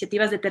hacia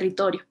iniciativas de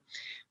territorio.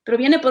 Pero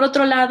viene por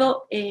otro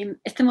lado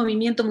este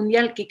movimiento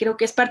mundial que creo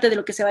que es parte de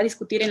lo que se va a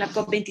discutir en la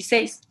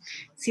COP26.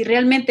 Si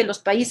realmente los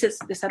países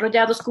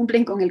desarrollados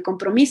cumplen con el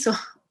compromiso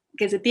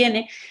que se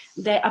tiene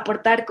de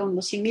aportar con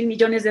los 100 mil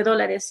millones de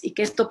dólares y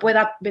que esto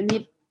pueda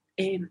venir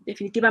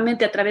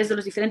definitivamente a través de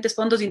los diferentes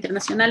fondos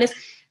internacionales,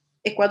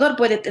 Ecuador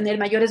puede tener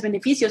mayores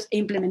beneficios e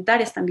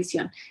implementar esta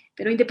ambición.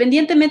 Pero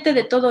independientemente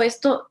de todo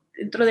esto,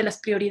 dentro de las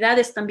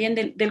prioridades también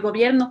del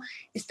gobierno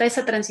está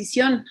esa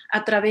transición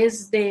a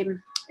través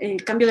del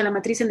cambio de la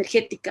matriz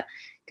energética.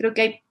 Creo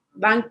que hay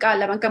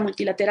la banca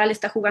multilateral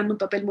está jugando un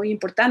papel muy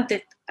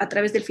importante a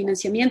través del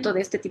financiamiento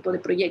de este tipo de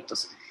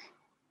proyectos.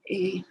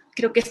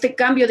 Creo que este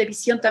cambio de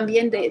visión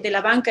también de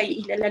la banca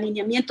y el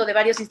alineamiento de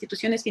varias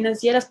instituciones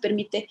financieras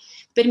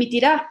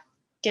permitirá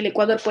que el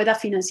Ecuador pueda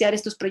financiar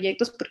estos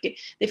proyectos, porque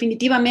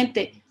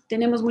definitivamente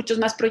tenemos muchos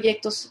más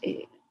proyectos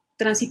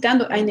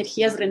transitando a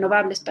energías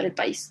renovables para el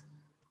país.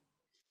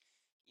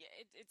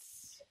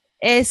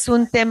 Es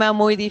un tema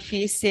muy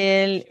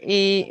difícil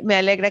y me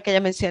alegra que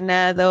haya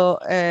mencionado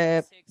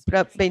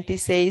Prop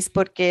 26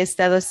 porque he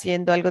estado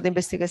haciendo algo de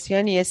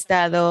investigación y he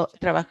estado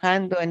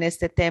trabajando en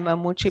este tema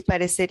mucho, y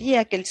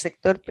parecería que el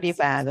sector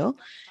privado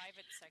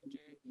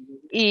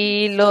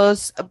y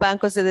los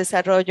bancos de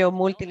desarrollo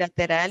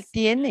multilateral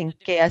tienen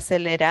que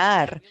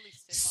acelerar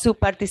su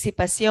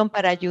participación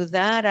para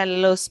ayudar a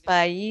los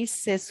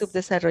países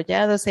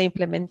subdesarrollados a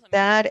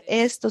implementar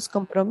estos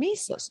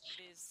compromisos,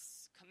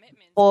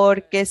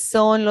 porque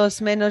son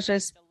los menos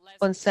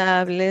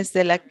responsables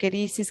de la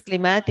crisis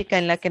climática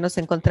en la que nos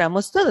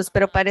encontramos todos,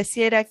 pero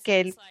pareciera que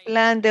el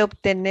plan de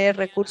obtener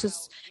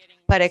recursos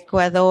para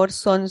Ecuador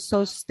son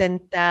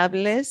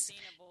sustentables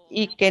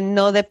y que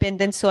no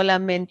dependen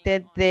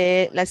solamente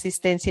de la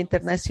asistencia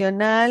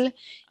internacional,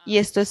 y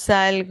esto es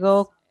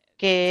algo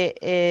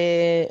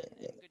que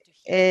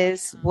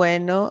es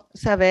bueno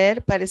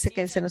saber. Parece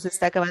que se nos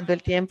está acabando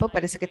el tiempo,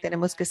 parece que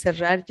tenemos que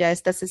cerrar ya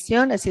esta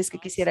sesión, así es que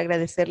quisiera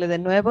agradecerle de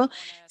nuevo.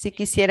 Si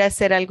quisiera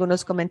hacer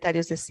algunos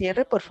comentarios de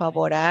cierre, por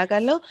favor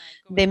hágalo.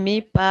 De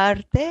mi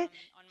parte,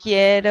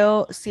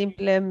 quiero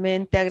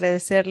simplemente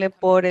agradecerle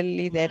por el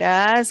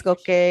liderazgo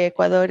que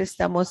Ecuador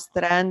está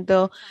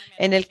mostrando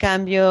en el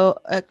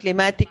cambio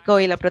climático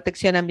y la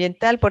protección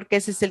ambiental, porque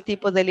ese es el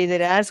tipo de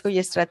liderazgo y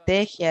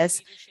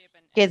estrategias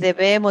que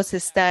debemos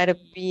estar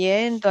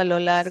viendo a lo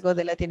largo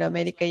de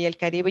Latinoamérica y el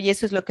Caribe, y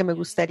eso es lo que me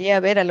gustaría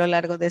ver a lo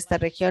largo de esta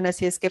región.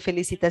 Así es que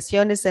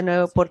felicitaciones de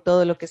nuevo por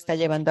todo lo que está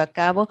llevando a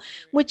cabo.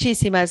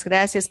 Muchísimas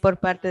gracias por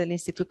parte del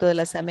Instituto de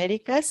las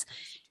Américas.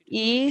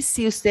 Y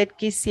si usted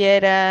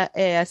quisiera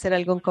hacer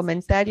algún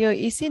comentario,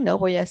 y si no,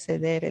 voy a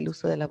ceder el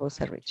uso de la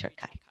voz a Richard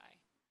Kai.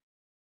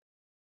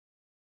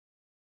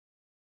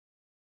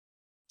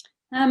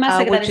 Nada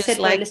más agradecer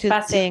por el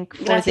espacio.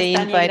 Gracias,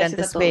 Tania,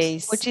 gracias a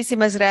todos.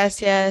 Muchísimas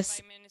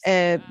gracias,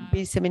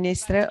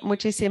 viceministra.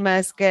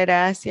 Muchísimas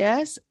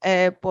gracias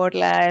por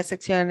la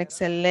sección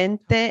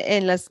excelente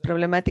en las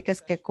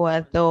problemáticas que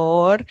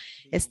Ecuador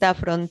está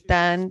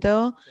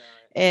afrontando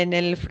en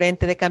el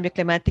frente de cambio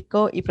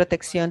climático y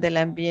protección del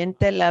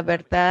ambiente. La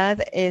verdad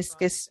es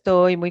que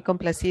estoy muy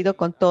complacido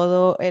con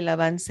todo el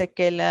avance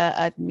que la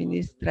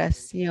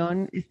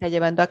administración está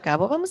llevando a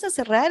cabo. Vamos a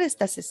cerrar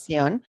esta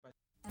sesión.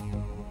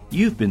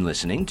 You've been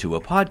listening to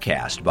a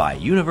podcast by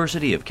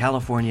University of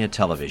California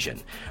Television.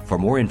 For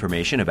more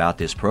information about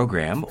this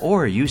program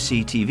or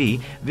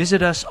UCTV,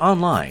 visit us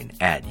online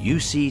at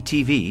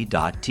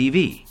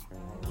uctv.tv.